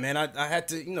sorry, man. I had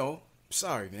to,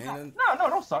 sorry, man.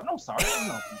 No, sorry. No, sorry.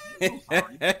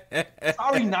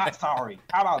 Sorry, not sorry.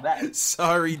 How about that?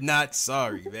 Sorry, not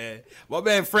sorry, man. My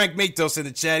man Frank Matos in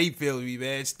the chat, he feels me,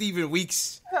 man. Stephen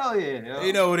Weeks. Hell yeah. Yo.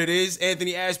 You know what it is.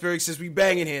 Anthony Asbury says we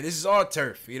banging here. This is our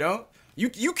turf, you know? You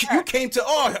came to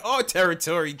our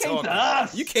territory talking. To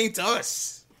us. You came to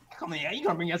us. Come here, you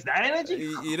gonna bring us that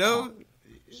energy? You know?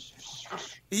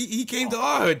 He came to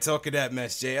our hood talking that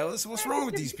mess, Jay Ellis. What's wrong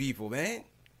with these people, man?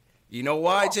 You know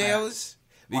why, Jay Ellis?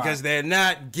 Because they're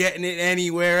not getting it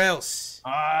anywhere else.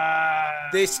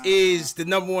 This is the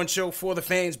number one show for the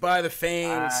fans, by the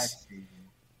fans,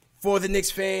 for the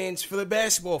Knicks fans, for the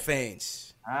basketball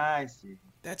fans. I see.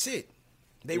 That's it.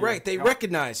 They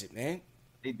recognize it, man.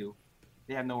 They do.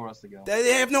 They have nowhere else to go.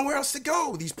 They have nowhere else to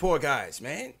go. These poor guys,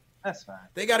 man. That's fine.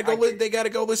 They gotta go. They gotta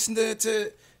go listen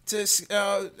to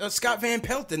Scott Van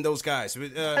Pelt and those guys.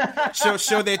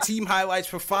 Show their team highlights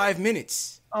for 5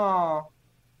 minutes. Oh,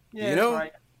 yeah. You know?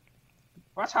 Right.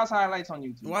 Watch House Highlights on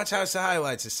YouTube. Watch House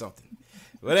Highlights or something.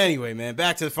 But anyway, man,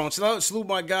 back to the phone. Salute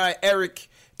my guy Eric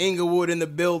Inglewood in the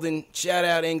building. Shout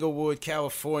out Inglewood,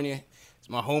 California. It's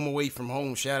my home away from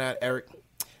home. Shout out Eric. All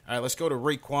right, let's go to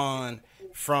Raekwon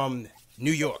from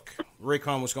New York.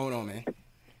 Raekwon, what's going on, man?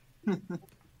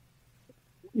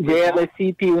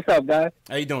 JLSCP, what's up, guys?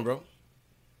 How you doing, bro?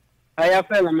 How y'all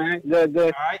feeling, man?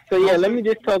 Good. So, yeah, let me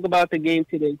just talk about the game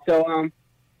today. So,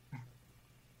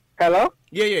 hello?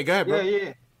 Yeah, go ahead, bro.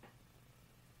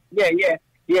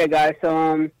 Yeah, guys.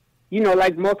 So,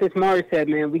 like Marcus Morris said,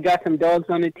 man, we got some dogs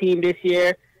on the team this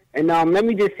year. And let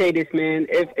me just say this, man.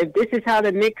 If this is how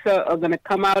the Knicks are going to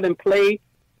come out and play,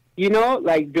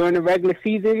 like during the regular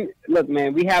season, look,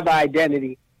 man, we have an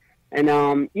identity. And,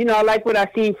 I like what I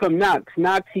seen from Knox.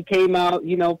 Knox, he came out,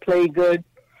 played good.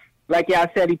 Like y'all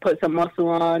said, he put some muscle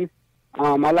on.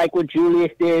 I like what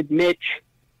Julius did. Mitch,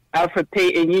 Alfred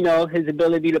Payton, his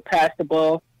ability to pass the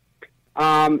ball.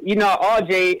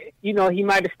 RJ, he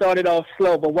might have started off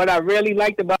slow. But what I really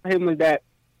liked about him was that,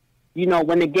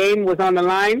 when the game was on the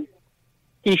line,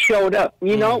 he showed up,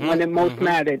 when it most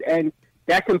mattered. And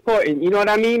that's important. You know what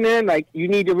I mean, man? Like, you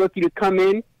need the rookie to come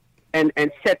in and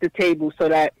set the table so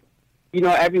that,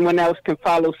 everyone else can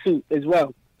follow suit as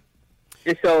well.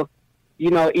 And so,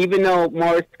 even though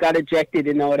Morris got ejected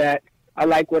and all that, I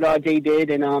like what RJ did.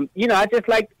 And, I just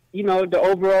like, the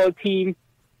overall team,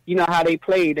 how they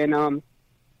played. And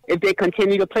if they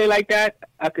continue to play like that,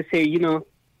 I could say,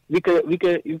 we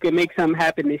could make something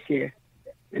happen this year.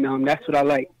 And that's what I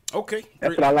like. Okay.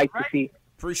 That's what I like to see.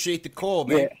 Appreciate the call,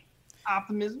 man. Yeah.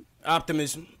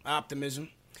 Optimism.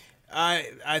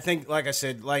 I think, like I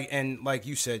said, like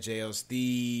you said, JLs,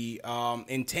 the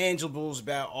intangibles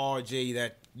about RJ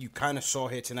that you kind of saw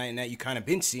here tonight and that you kind of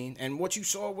been seeing, and what you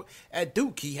saw at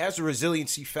Duke, he has a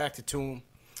resiliency factor to him.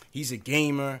 He's a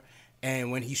gamer,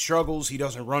 and when he struggles, he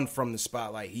doesn't run from the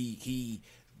spotlight. He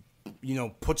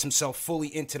puts himself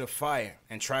fully into the fire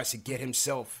and tries to get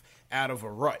himself out of a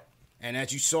rut. And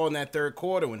as you saw in that third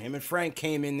quarter, when him and Frank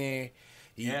came in there,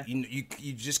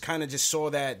 you just kind of just saw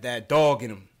that dog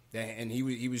in him. And he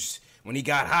was when he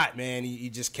got hot, man, he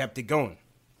just kept it going.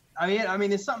 I mean,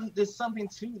 there's something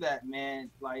to that, man.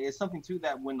 Like, it's something to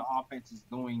that when the offense is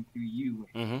going through you,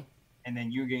 and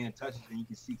then you're getting the touches, and you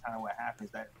can see kind of what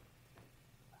happens. That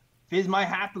Fizz might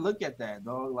have to look at that,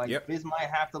 though. Like, Fizz might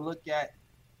have to look at.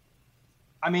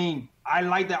 I mean, I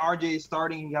like that RJ is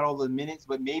starting. He got all the minutes,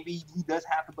 but maybe he does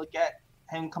have to look at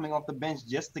him coming off the bench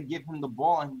just to give him the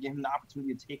ball and give him the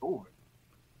opportunity to take over.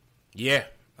 Yeah.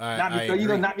 Not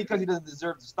because he doesn't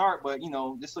deserve to start, but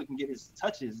just so he can get his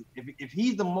touches. If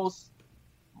he's the most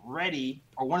ready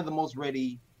or one of the most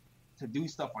ready to do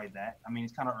stuff like that, I mean,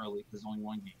 it's kind of early because there's only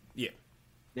one game. Yeah.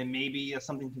 Then maybe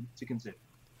something to consider.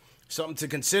 Something to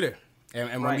consider.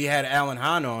 And when we had Alan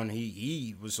Hahn on,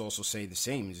 he was also saying the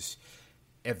same. Just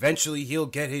eventually he'll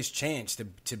get his chance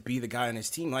to be the guy on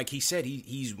his team. Like he said,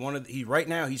 he's right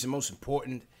now he's the most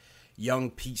important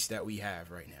young piece that we have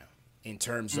right now in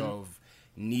terms of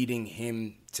needing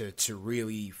him to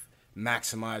really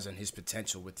maximize on his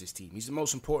potential with this team. He's the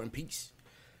most important piece.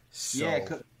 So, yeah,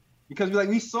 because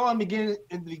we saw in the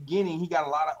beginning, he got a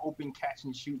lot of open catch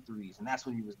and shoot threes, and that's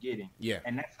what he was getting. Yeah,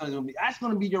 and that's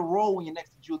going to be your role when you're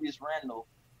next to Julius Randle,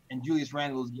 and Julius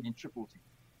Randle is getting triple team.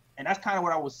 And that's kind of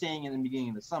what I was saying in the beginning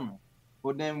of the summer.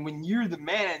 But then when you're the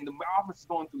man, the offense is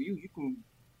going through you. You can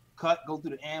cut, go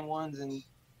through the and ones, and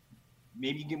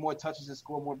maybe you get more touches and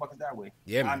score more buckets that way.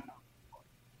 Yeah, man.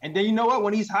 And then you know what?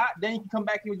 When he's hot, then you can come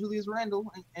back here with Julius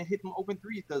Randle and hit him open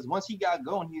threes, because once he got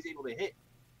going, he's able to hit.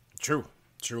 True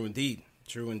indeed.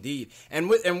 And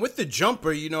with the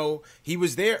jumper, you know, he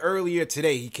was there earlier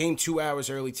today. He came 2 hours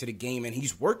early to the game, and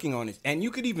he's working on it. And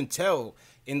you could even tell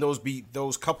in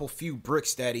those couple few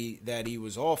bricks that he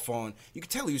was off on, you could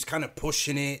tell he was kind of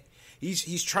pushing it.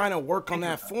 He's trying to work on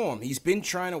that form. He's been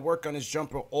trying to work on his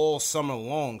jumper all summer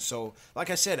long. So,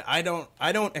 like I said, I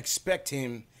don't expect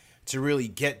him to really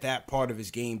get that part of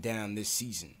his game down this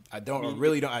season. I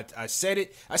really don't. I said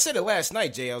it last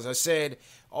night, JLs. I said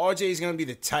RJ is going to be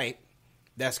the type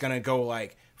that's going to go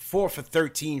like 4 for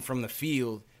 13 from the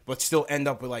field, but still end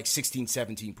up with like 16,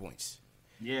 17 points.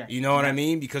 Yeah. You know what I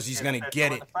mean? Because he's going to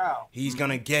get it. He's going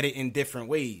to get it in different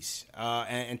ways.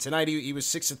 And tonight he was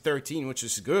 6 of 13, which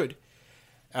is good.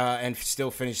 And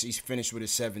still he's finished with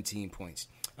his 17 points.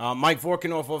 Mike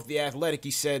Vorkunov of The Athletic,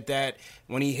 he said that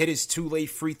when he hit his 2 late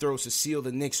free throws to seal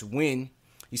the Knicks win,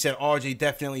 he said RJ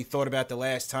definitely thought about the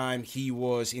last time he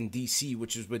was in D.C.,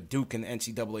 which was with Duke in the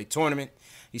NCAA tournament.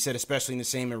 He said, especially in the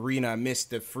same arena, I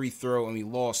missed the free throw and we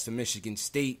lost to Michigan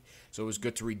State, so it was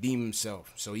good to redeem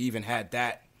himself. So he even had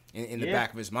that in the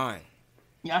back of his mind.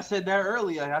 Yeah, I said that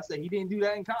earlier. I said he didn't do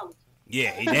that in college.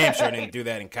 Yeah, he damn sure didn't do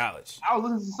that in college. I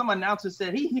was listening to some announcer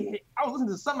said I was listening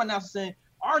to some announcer saying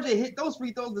RJ hit those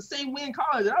free throws the same way in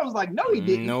college. And I was like, no, he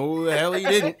didn't. No, the hell he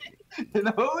didn't.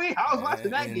 I was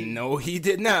watching that game. No, he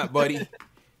did not, buddy.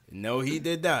 No, he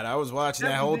did not. I was watching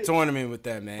that whole tournament with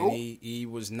that, man. Oh. He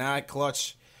was not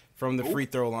clutch from the free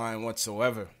throw line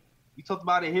whatsoever. We talked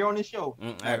about it here on this show.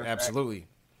 Absolutely.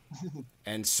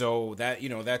 And so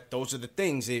those are the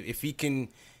things. If he can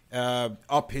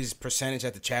up his percentage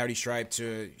at the charity stripe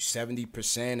to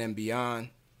 70% and beyond,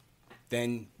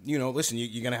 then listen,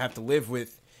 you're gonna have to live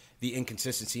with the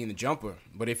inconsistency in the jumper.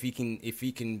 But if he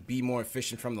can be more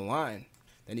efficient from the line,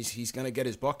 then he's gonna get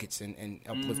his buckets and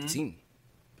uplift the team.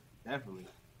 Definitely.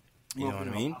 You know what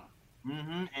I mean?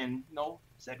 Mm-hmm. And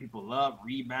set people up,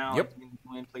 rebound,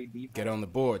 play defense. Get on the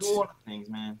boards. Do all the things,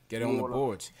 man. Get on the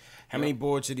boards. How many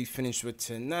boards did he finish with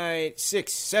tonight?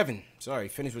 7. Sorry,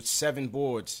 finished with 7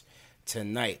 boards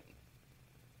tonight.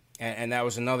 And that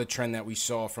was another trend that we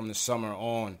saw from the summer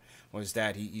on, was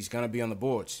that he's going to be on the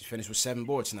boards. He finished with 7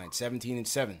 boards tonight, 17 and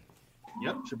 7.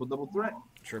 Yep, triple-double threat.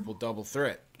 Triple-double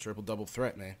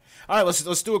threat, man. All right,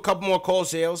 let's do a couple more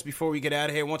calls, Jails, before we get out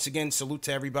of here. Once again, salute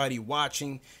to everybody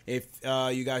watching. If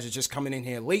you guys are just coming in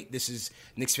here late, this is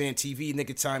Knicks Fan TV, Knick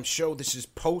of Time show. This is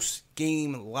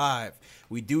post-game live.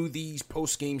 We do these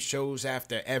post-game shows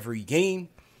after every game.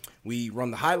 We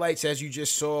run the highlights, as you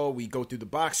just saw. We go through the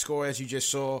box score, as you just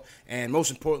saw. And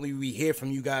most importantly, we hear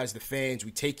from you guys, the fans.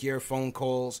 We take your phone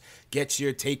calls, get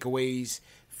your takeaways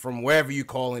from wherever you're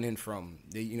calling in from.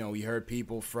 We heard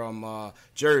people from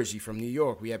Jersey, from New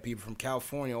York. We had people from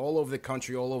California, all over the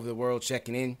country, all over the world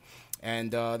checking in.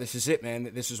 And this is it,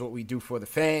 man. This is what we do for the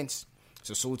fans.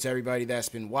 So salute to everybody that's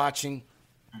been watching.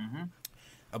 Mm-hmm.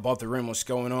 Above the rim, what's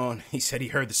going on? He said he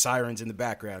heard the sirens in the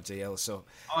background, JL. So,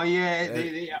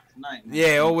 they out tonight, man.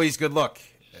 Yeah, always good luck.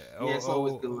 It's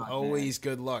always good luck. Always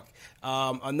good luck.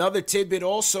 Another tidbit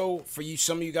also for you,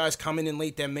 some of you guys coming in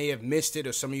late that may have missed it,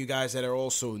 or some of you guys that are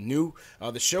also new.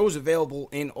 The show is available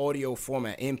in audio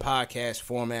format, in podcast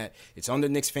format. It's under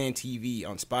Knicks Fan TV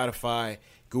on Spotify,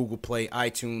 Google Play,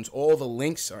 iTunes. All the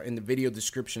links are in the video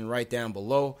description right down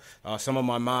below. Some of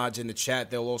my mods in the chat,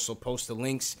 they'll also post the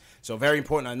links. So very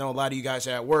important. I know a lot of you guys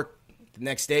are at work the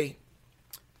next day.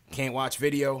 Can't watch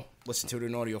video. Listen to it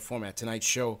in audio format. Tonight's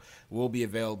show will be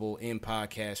available in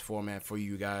podcast format for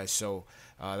you guys. So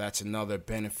that's another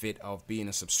benefit of being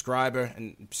a subscriber.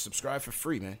 And subscribe for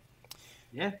free, man.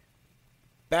 Yeah.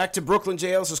 Back to Brooklyn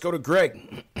JLs. Let's go to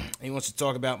Greg. He wants to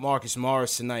talk about Marcus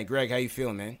Morris tonight. Greg, how you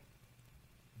feeling, man?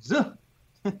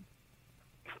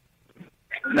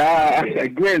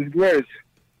 Grizz.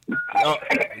 Oh,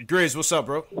 Grizz, what's up,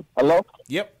 bro? Hello?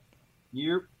 Yep.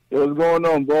 Yep. Yo, what's going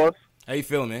on, boss? How you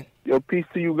feeling, man? Yo, peace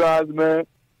to you guys, man.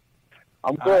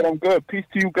 I'm good. Peace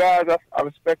to you guys. I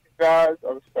respect you guys.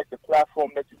 I respect the platform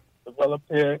that you developed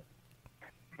here.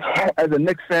 As a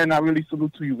Knicks fan, I really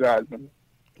salute to you guys, man.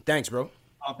 Thanks, bro.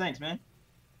 Oh, thanks, man.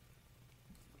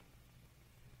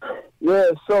 Yeah,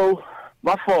 so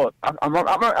my fault.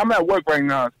 I'm at work right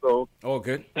now, so all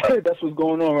good. That's what's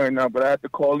going on right now. But I had to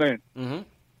call in. Mm-hmm.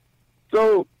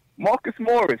 So Marcus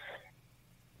Morris,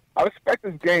 I respect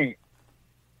his game,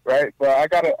 right? But I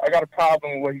got a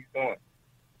problem with what he's doing.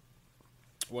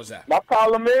 What's that? My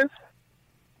problem is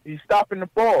he's stopping the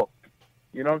ball.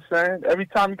 You know what I'm saying? Every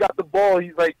time he got the ball,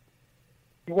 he's like,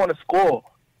 he want to score.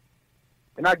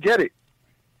 and I get it.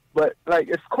 But like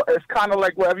it's kind of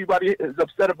like what everybody is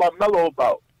upset about Melo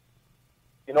about.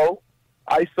 You know,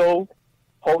 ISO,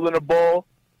 holding the ball,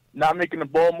 not making the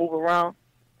ball move around,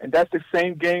 and that's the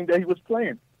same game that he was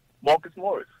playing. Marcus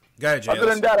Morris. Go ahead, Other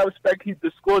than that, I respect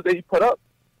the scores that he put up.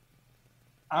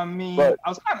 I mean, But, I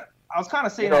was kind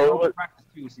of saying you know, that in open practice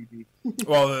too, CP.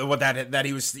 Well, what that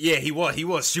he was, he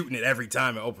was shooting it every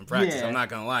time in open practice. Yeah. I'm not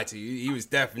gonna lie to you. He was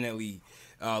definitely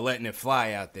letting it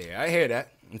fly out there. I hear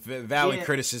that. Valid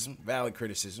criticism.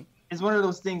 It's one of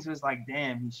those things where it's like,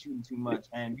 damn, he's shooting too much,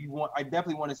 and I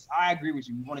definitely want to. I agree with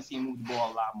you. We want to see him move the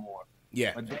ball a lot more.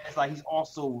 Yeah. But then it's like he's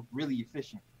also really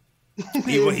efficient.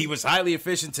 He was highly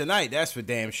efficient tonight. That's for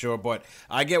damn sure. But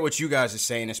I get what you guys are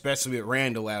saying, especially with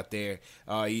Randall out there,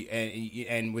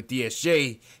 and with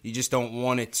DSJ, you just don't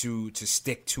want it to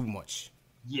stick too much.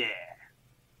 Yeah,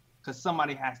 because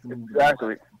somebody has to move Exactly. the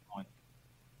ball at some point.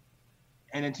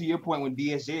 And then to your point, when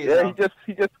DSJ is Yeah, out,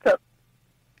 he just kept.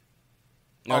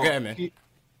 Okay, man.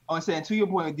 I'm saying to your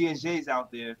point, when DSJ is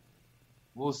out there,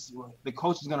 we'll see, the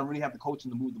coach is gonna really have to coach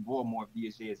him to move the ball more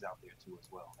if DSJ is out there too as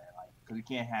well, man. Like, because we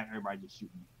can't have everybody just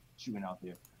shooting out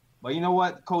there. But you know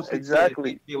what, Coach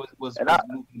Exactly. said was And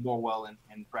moving the ball well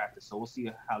in practice. So we'll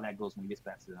see how that goes when he gets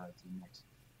back to the next.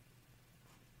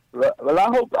 Well,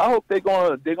 I hope they're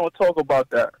gonna talk about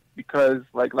that because,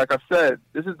 like I said,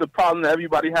 this is the problem that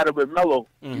everybody had with Melo.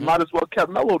 You might as well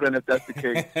kept Melo then if that's the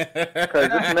case, because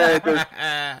this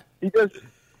man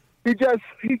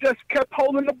he just kept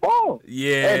holding the ball.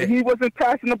 Yeah, and he wasn't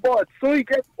passing the ball. So he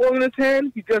gets the ball in his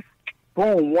hand, he just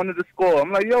boom wanted to score.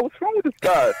 I'm like, yo, what's wrong with this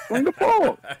guy? Swing the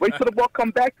ball. Wait till the ball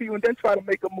come back to you and then try to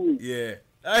make a move. Yeah,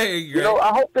 I hear you. You know, I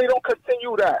hope they don't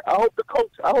continue that. I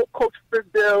hope Coach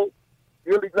Fizdale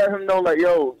really let him know, like,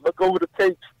 yo, look over the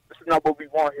tapes. This is not what we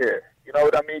want here. You know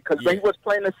what I mean? Because when he was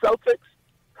playing the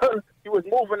Celtics, he was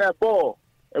moving that ball.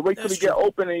 And wait till he get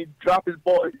open and he drop his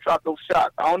ball and drop those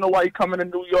shots. I don't know why he coming to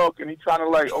New York and he trying to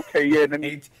like, okay, yeah. Then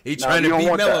he trying to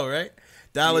beat Melo, right?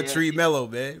 Dollar Tree Melo,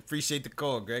 man. Appreciate the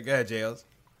call, Greg. Go ahead, JLs.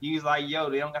 He was like, yo,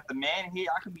 they don't got the man here.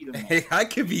 I could be the man. Hey, I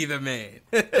could be the man.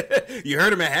 You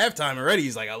heard him at halftime already.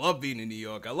 He's like, I love being in New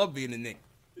York. I love being a Knick.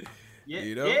 Yeah,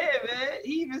 you know? Yeah, man.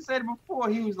 He even said it before.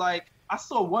 He was like, I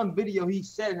saw one video. He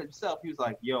said it himself. He was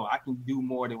like, yo, I can do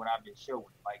more than what I've been showing.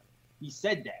 Like, he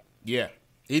said that. Yeah,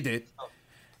 he did.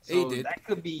 So that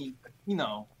could be,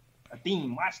 a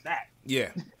theme. Watch that.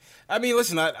 Yeah, I mean,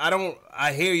 listen,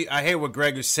 I hear what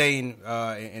Greg was saying,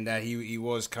 and that he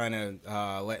was kind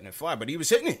of letting it fly, but he was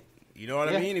hitting it. You know what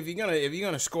I mean? If you're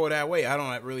gonna score that way, I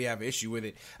don't really have an issue with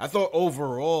it. I thought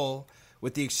overall,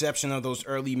 with the exception of those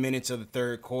early minutes of the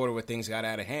third quarter where things got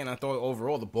out of hand, I thought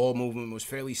overall the ball movement was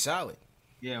fairly solid.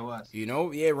 Yeah, it was.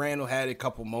 Randall had a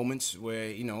couple moments where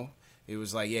it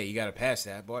was like, you got to pass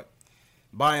that, but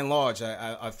by and large,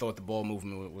 I thought the ball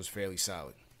movement was fairly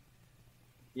solid.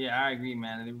 Yeah, I agree,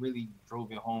 man. It really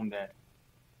drove it home that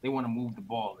they want to move the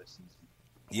ball this season.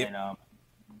 Yep. And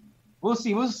we'll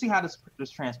see. We'll see how this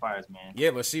transpires, man. Yeah,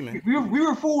 let's see, man. We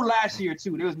were fooled last year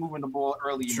too. They was moving the ball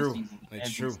early in the season.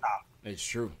 It's true. It's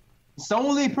true. It's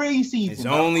only preseason. It's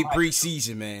only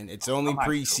preseason, man. It's only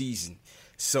preseason.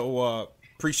 So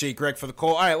appreciate Greg for the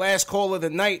call. All right, last call of the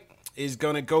night is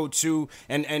gonna go to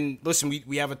and listen,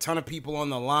 we have a ton of people on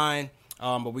the line.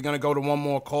 But we're going to go to one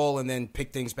more call and then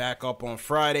pick things back up on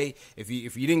Friday. If you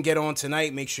didn't get on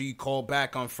tonight, make sure you call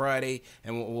back on Friday,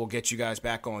 and we'll get you guys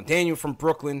back on. Daniel from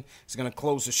Brooklyn is going to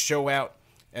close the show out.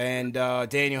 And,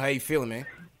 Daniel, how you feeling, man?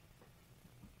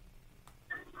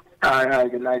 Hi,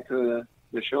 good night to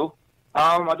the show.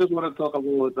 I just want to talk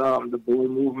about the ball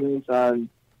movements, and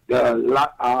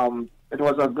it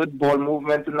was a good ball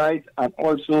movement tonight, and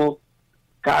also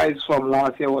guys from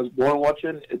last year was ball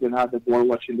watching. It didn't have the ball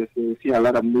watching this year. You see a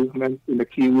lot of movement in the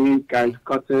Kiwi, guys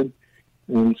cutting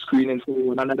and screening for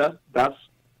one another. That's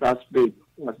big.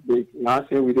 That's big.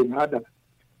 Last year we didn't have that.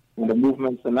 And the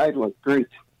movement tonight was great.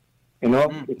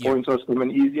 The points was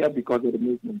coming easier because of the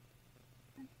movement.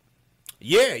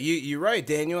 Yeah, you're right,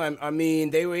 Daniel. I mean,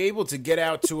 they were able to get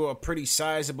out to a pretty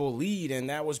sizable lead,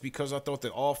 and that was because I thought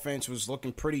the offense was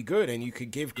looking pretty good. And you could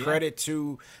give credit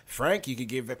to Frank. You could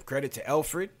give credit to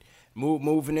Elfrid,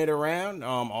 moving it around.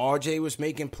 RJ was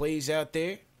making plays out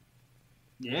there.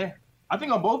 Yeah. I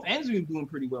think on both ends, we were doing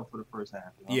pretty well for the first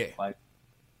half. Yeah. Like,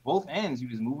 both ends, he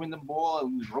was moving the ball.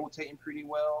 He was rotating pretty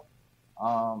well.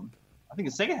 I think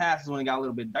the second half is when it got a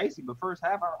little bit dicey, but first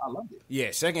half, I loved it.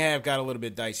 Yeah, second half got a little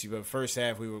bit dicey, but first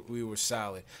half we were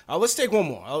solid. Let's take one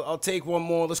more. I'll take one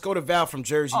more. Let's go to Val from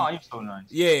Jersey. Oh, you're so nice.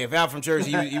 Yeah, Val from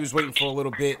Jersey. He was waiting for a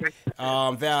little bit.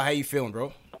 Val, how you feeling,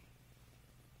 bro?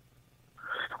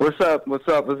 What's up?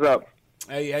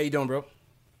 Hey, how you doing, bro?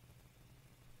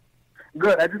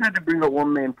 Good. I just had to bring up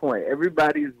one main point.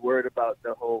 Everybody's worried about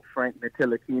the whole Frank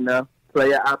Ntilikina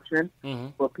player option,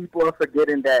 but people are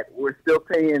forgetting that we're still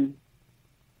paying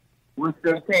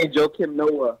Joakim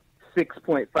Noah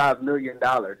 $6.5 million,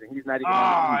 and he's not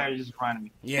even. You're just reminding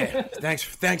me. Yeah,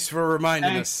 thanks for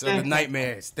reminding us of the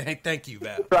nightmares. Thank you,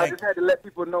 Val. So I just had to let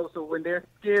people know. So when they're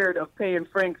scared of paying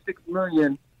Frank $6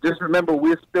 million, just remember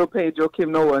we're still paying Joakim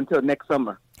Noah until next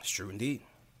summer. That's true indeed.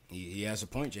 He has a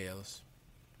point, J. Ellis.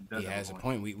 He has a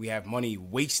point. We have money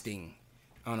wasting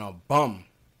on a bum.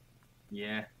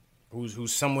 Yeah.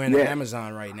 Who's somewhere in the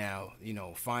Amazon right now,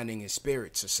 finding his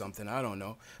spirits or something. I don't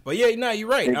know. But yeah, you're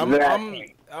right.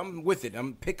 Exactly. I'm with it.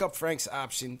 I'm pick up Frank's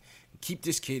option, keep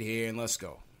this kid here, and let's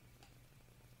go.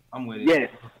 I'm with it. Yes.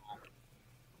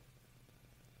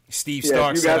 Steve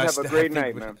Stark. You guys have a great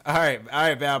night, man. All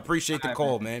right, Val. Appreciate the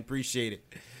call, man. Appreciate it.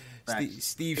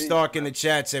 Steve Stark in the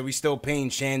chat said we still paying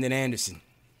Shandon Anderson.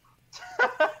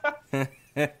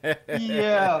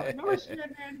 Yeah.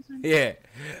 Yeah.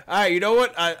 All right, you know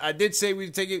what? I did say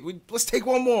we'd take it. Let's take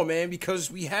one more, man, because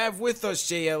we have with us,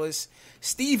 Jay Ellis.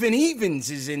 Steven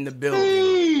Evans is in the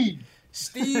building.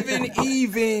 Steven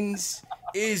Evans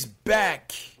is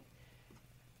back.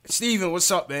 Steven, what's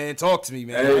up, man? Talk to me,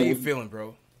 man. How you feeling,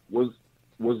 bro? What's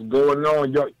going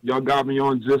on? Y'all got me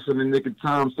on just in the nick of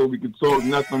time so we can talk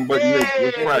nothing but Knicks.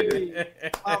 What's cracking?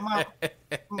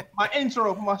 My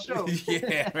intro for my show.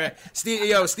 Yeah, man.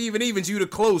 Steven Evans, you the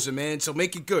closer, man. So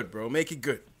make it good, bro. Make it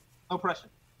good. No pressure.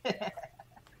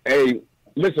 Hey,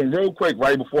 listen, real quick,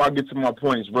 right before I get to my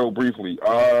points, real briefly.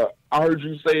 I heard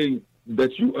you say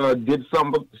that you did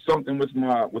something with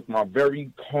my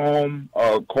very calm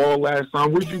call last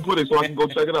time. Where'd you put it so I can go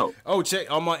check it out? Oh, check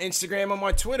on my Instagram, on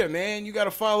my Twitter, man. You got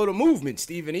to follow the movement.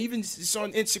 Steven Evans is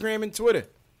on Instagram and Twitter.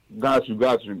 Got you.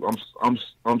 I'm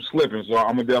slipping, so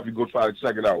I'm gonna definitely go try to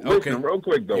check it out. Okay. Listen, real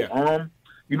quick though. Yeah.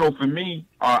 For me,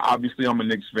 obviously I'm a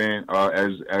Knicks fan,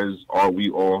 as are we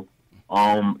all.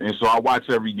 And so I watch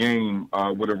every game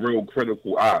with a real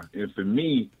critical eye. And for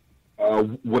me,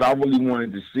 what I really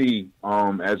wanted to see,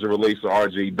 as it relates to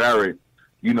R.J. Barrett,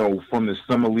 from the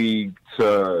summer league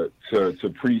to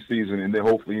preseason and then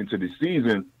hopefully into the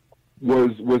season,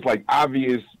 was like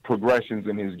obvious progressions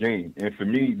in his game. And for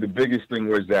me, the biggest thing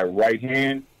was that right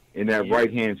hand and that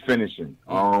right hand finishing.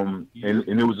 And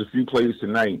there was a few plays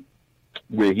tonight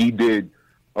where he did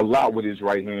a lot with his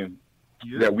right hand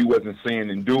that we wasn't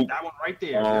seeing in Duke. That one right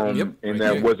there.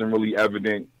 And wasn't really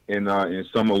evident in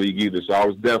summer league either. So I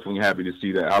was definitely happy to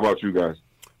see that. How about you guys?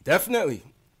 Definitely,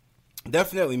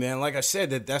 man. Like I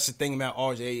said, that's the thing about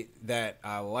RJ that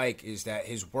I like, is that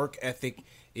his work ethic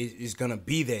is going to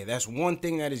be there. That's one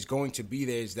thing that is going to be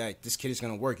there, is that this kid is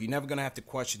going to work. You're never going to have to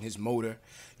question his motor.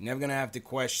 You're never going to have to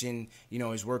question,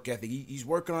 his work ethic. He's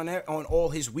working on all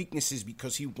his weaknesses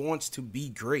because he wants to be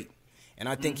great. And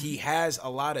I think he has a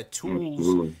lot of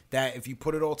tools that if you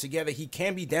put it all together, he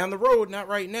can be down the road. Not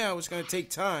right now. It's going to take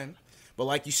time. But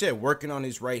like you said, working on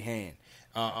his right hand,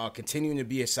 continuing to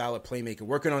be a solid playmaker,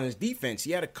 working on his defense.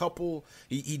 He had a couple.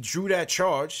 He drew that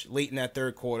charge late in that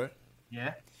third quarter.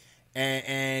 Yeah.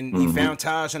 And he found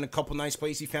Taj on a couple nice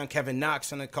plays. He found Kevin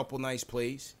Knox on a couple nice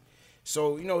plays.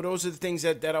 So, those are the things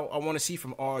that I want to see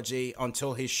from RJ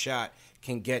until his shot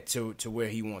can get to where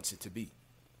he wants it to be.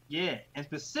 Yeah, and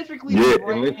specifically,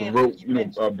 and listen, bro,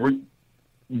 briefly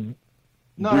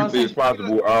as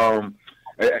possible. As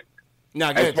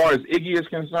far as Iggy is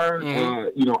concerned,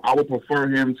 I would prefer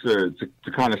him to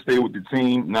kind of stay with the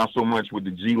team, not so much with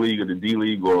the G League or the D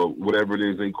League or whatever it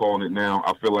is they calling it now.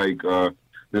 I feel like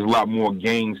there's a lot more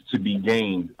gains to be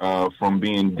gained from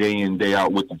being day in, day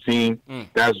out with the team.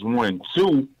 That's one.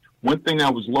 Two, one thing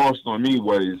that was lost on me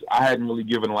was I hadn't really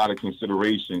given a lot of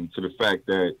consideration to the fact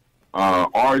that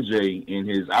RJ in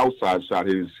his outside shot,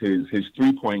 his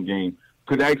 3-point game,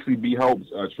 could actually be helped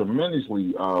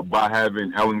tremendously by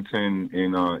having Ellington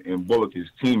and Bullock as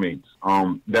teammates.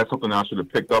 That's something I should have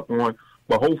picked up on.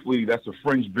 But hopefully that's a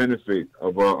fringe benefit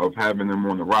of having them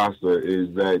on the roster,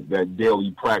 is that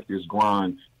daily practice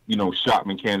grind, shot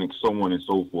mechanics, so on and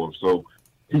so forth. So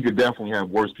he could definitely have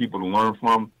worse people to learn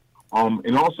from.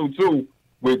 And also, too,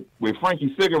 with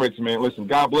Frankie Cigarettes, man, listen,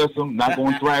 God bless him. Not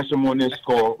going to thrash him on this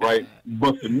call, right?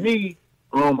 But for me,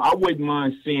 I wouldn't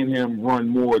mind seeing him run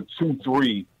more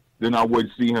 2-3 than I would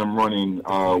see him running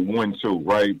 1-2,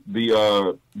 right?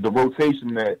 The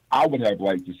rotation that I would have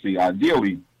liked to see,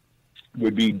 ideally,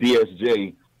 would be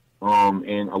DSJ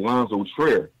and Alonzo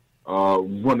Trier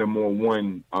running more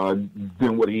 1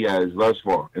 than what he has thus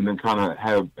far, and then kind of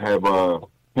have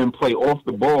him play off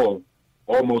the ball,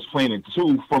 almost playing it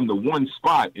 2 from the 1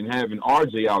 spot, and having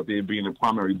RJ out there being the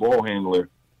primary ball handler,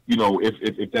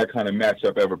 if that kind of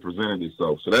matchup ever presented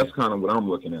itself. So that's kind of what I'm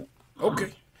looking at.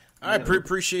 Okay. I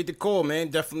appreciate the call, man.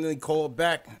 Definitely call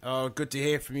back. Good to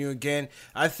hear from you again.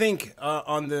 I think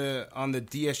on the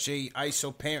DSJ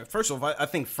ISO pairing, first of all, I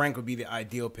think Frank would be the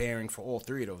ideal pairing for all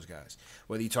three of those guys.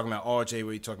 Whether you're talking about RJ,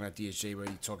 whether you're talking about DSJ,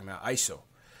 whether you're talking about ISO.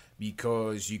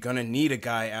 Because you're going to need a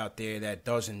guy out there that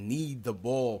doesn't need the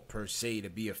ball per se to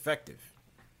be effective.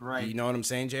 Right. You know what I'm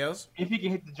saying, JLs? If he can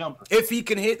hit the jumpers. If he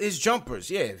can hit his jumpers,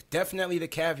 yeah. Definitely the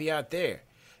caveat there.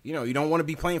 You don't want to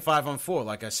be playing 5-on-4,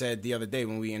 like I said the other day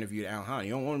when we interviewed Al Hahn. You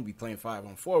don't want to be playing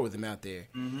 5-on-4 with him out there,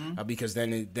 because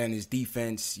then his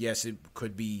defense, yes, it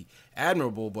could be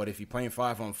admirable, but if you're playing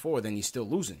 5-on-4, then you're still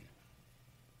losing.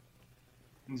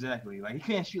 Exactly. Like, he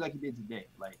can't shoot like he did today.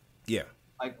 Like, yeah,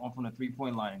 like from the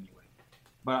 3-point line anyway.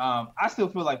 But I still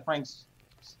feel like Frank's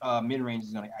mid-range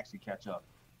is going to actually catch up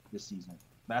this season.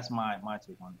 That's my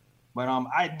take on it. But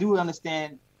I do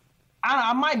understand.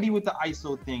 I might be with the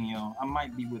ISO thing, yo. I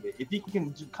might be with it. If he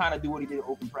can kind of do what he did in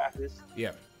open practice.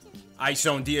 Yeah.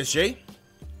 ISO and DSJ?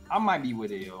 I might be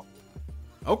with it, yo.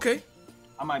 Okay.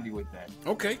 I might be with that.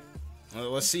 Okay.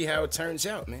 Well, let's see how it turns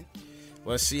out, man.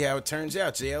 Let's see how it turns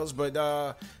out, JLs. But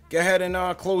go ahead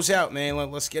and close out, man.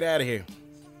 Let's get out of here.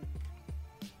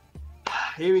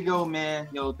 Here we go, man.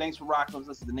 Yo, thanks for rocking with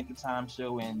us at the Nick of Time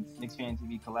show and Knicks Fan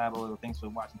TV collabo. Thanks for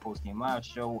watching Post Game Live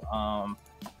show.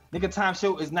 Nick of Time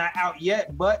show is not out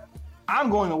yet, but I'm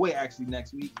going away actually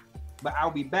next week. But I'll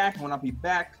be back. When I'll be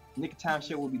back, Nick of Time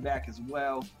show will be back as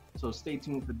well. So stay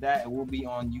tuned for that. It will be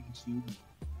on YouTube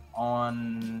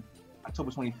on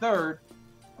October 23rd.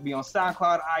 It'll be on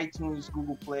SoundCloud, iTunes,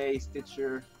 Google Play,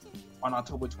 Stitcher on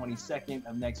October 22nd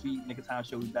of next week. Nick of Time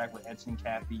show will be back with Edson,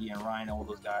 Kathy, and Ryan, all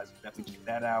those guys. Definitely check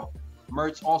that out.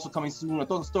 Merch also coming soon. I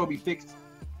thought the store would be fixed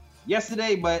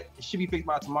yesterday, but it should be fixed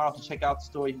by tomorrow. So check out the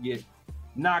store. You can get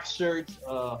Knox shirts,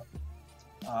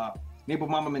 Maple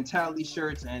Mama Mentality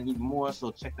shirts, and even more. So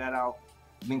check that out.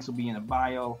 Links will be in the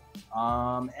bio.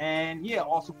 And yeah,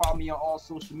 also follow me on all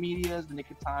social medias. The Nick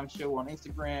of Time show on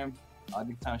Instagram,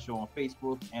 Nick of Time show on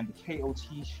Facebook, and the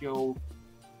KOT show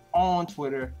on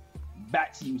Twitter.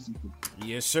 Back to you, CP.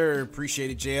 Yes, sir.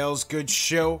 Appreciate it, JLs. Good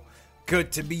show.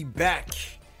 Good to be back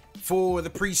for the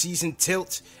preseason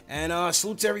tilt. And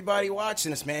salute to everybody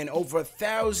watching us, man. Over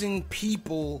 1,000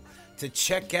 people to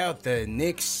check out the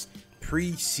Knicks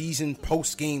preseason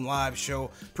post-game live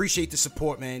show. Appreciate the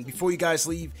support, man. Before you guys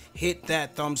leave, hit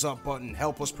that thumbs up button.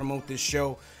 Help us promote this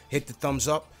show. Hit the thumbs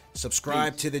up.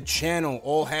 Subscribe to the channel.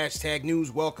 All hashtag news.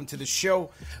 Welcome to the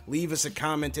show. Leave us a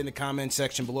comment in the comment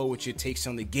section below with your takes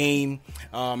on the game.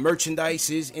 Merchandise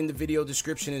is in the video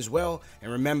description as well. And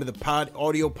remember, the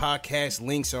audio podcast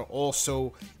links are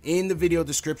also in the video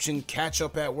description. Catch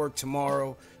up at work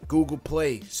tomorrow. Google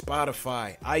Play,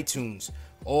 Spotify, iTunes,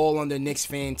 all under Knicks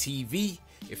Fan TV.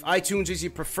 If iTunes is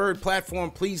your preferred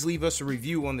platform, please leave us a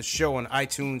review on the show on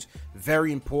iTunes.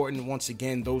 Very important. Once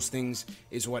again, those things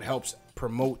is what helps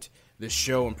promote the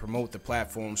show and promote the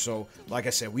platform. So, like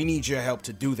I said, we need your help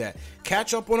to do that.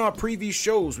 Catch up on our previous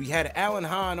shows. We had Alan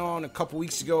Hahn on a couple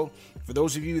weeks ago. For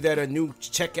those of you that are new,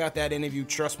 check out that interview.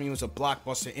 Trust me, it was a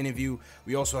blockbuster interview.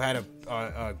 We also had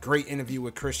a great interview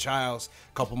with Chris Childs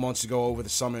a couple months ago over the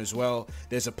summer as well.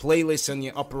 There's a playlist in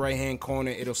your upper right-hand corner.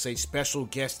 It'll say special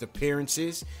guest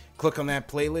appearances. Click on that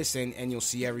playlist and you'll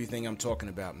see everything I'm talking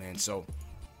about, man. So,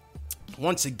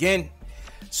 once again,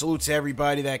 salute to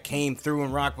everybody that came through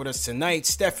and rocked with us tonight.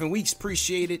 Stephen Weeks,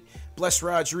 appreciate it. Bless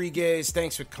Rodriguez,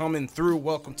 thanks for coming through.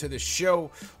 Welcome to the show.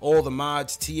 All the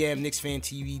mods, TM, Knicks Fan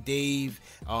TV, Dave,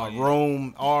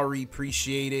 Rome, Ari,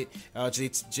 appreciate it.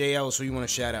 JL, who you want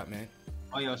to shout out, man?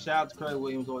 Oh, yo, shout out to Craig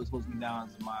Williams, always holds me down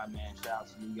as a mod, man. Shout out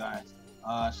to you guys.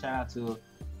 Shout out to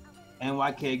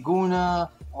NYK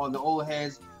Guna, all the old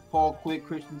heads, Paul Quick,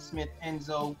 Christian Smith,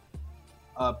 Enzo,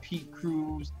 Pete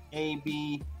Cruz,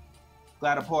 AB,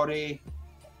 Gladiaparte,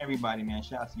 everybody, man.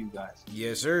 Shout out to you guys.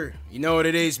 Yes, sir. You know what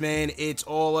it is, man. It's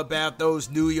all about those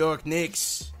New York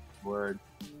Knicks. Word.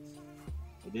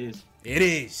 It is. It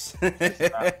is.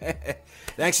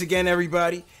 Thanks again,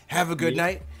 everybody. Have a good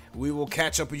night. We will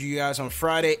catch up with you guys on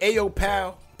Friday. Ayo,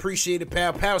 pal. Appreciate it,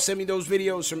 pal. Pal, send me those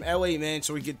videos from LA, man,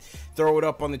 so we could throw it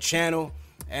up on the channel.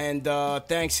 And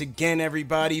thanks again,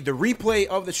 everybody. The replay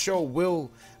of the show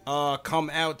will come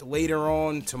out later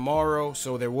on tomorrow,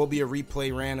 so there will be a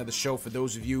replay ran of the show for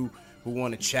those of you who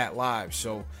want to chat live.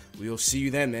 So we'll see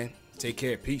you then, man. Take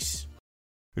care. Peace.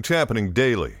 It's happening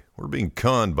daily. We're being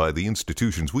conned by the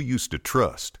institutions we used to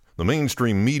trust. The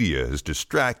mainstream media is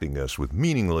distracting us with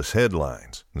meaningless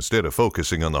headlines instead of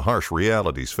focusing on the harsh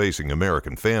realities facing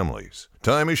American families.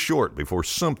 Time is short before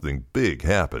something big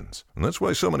happens, and that's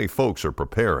why so many folks are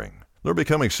preparing. They're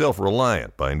becoming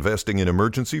self-reliant by investing in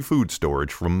emergency food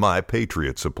storage from My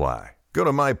Patriot Supply. Go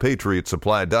to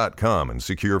MyPatriotSupply.com and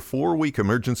secure 4-week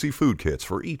emergency food kits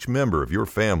for each member of your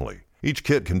family. Each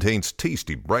kit contains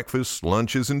tasty breakfasts,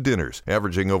 lunches, and dinners,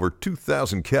 averaging over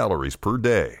 2,000 calories per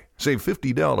day. Save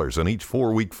 $50 on each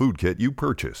 4-week food kit you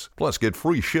purchase. Plus, get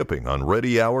free shipping on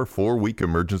Ready Hour 4-week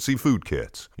emergency food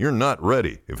kits. You're not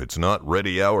ready if it's not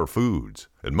Ready Hour Foods.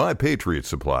 At My Patriot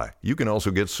Supply, you can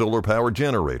also get solar power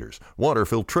generators, water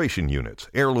filtration units,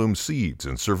 heirloom seeds,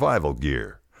 and survival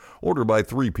gear. Order by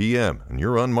 3 p.m. and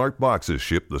your unmarked boxes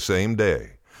ship the same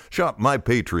day. Shop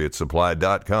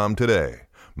MyPatriotSupply.com today.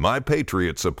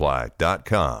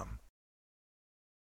 MyPatriotSupply.com.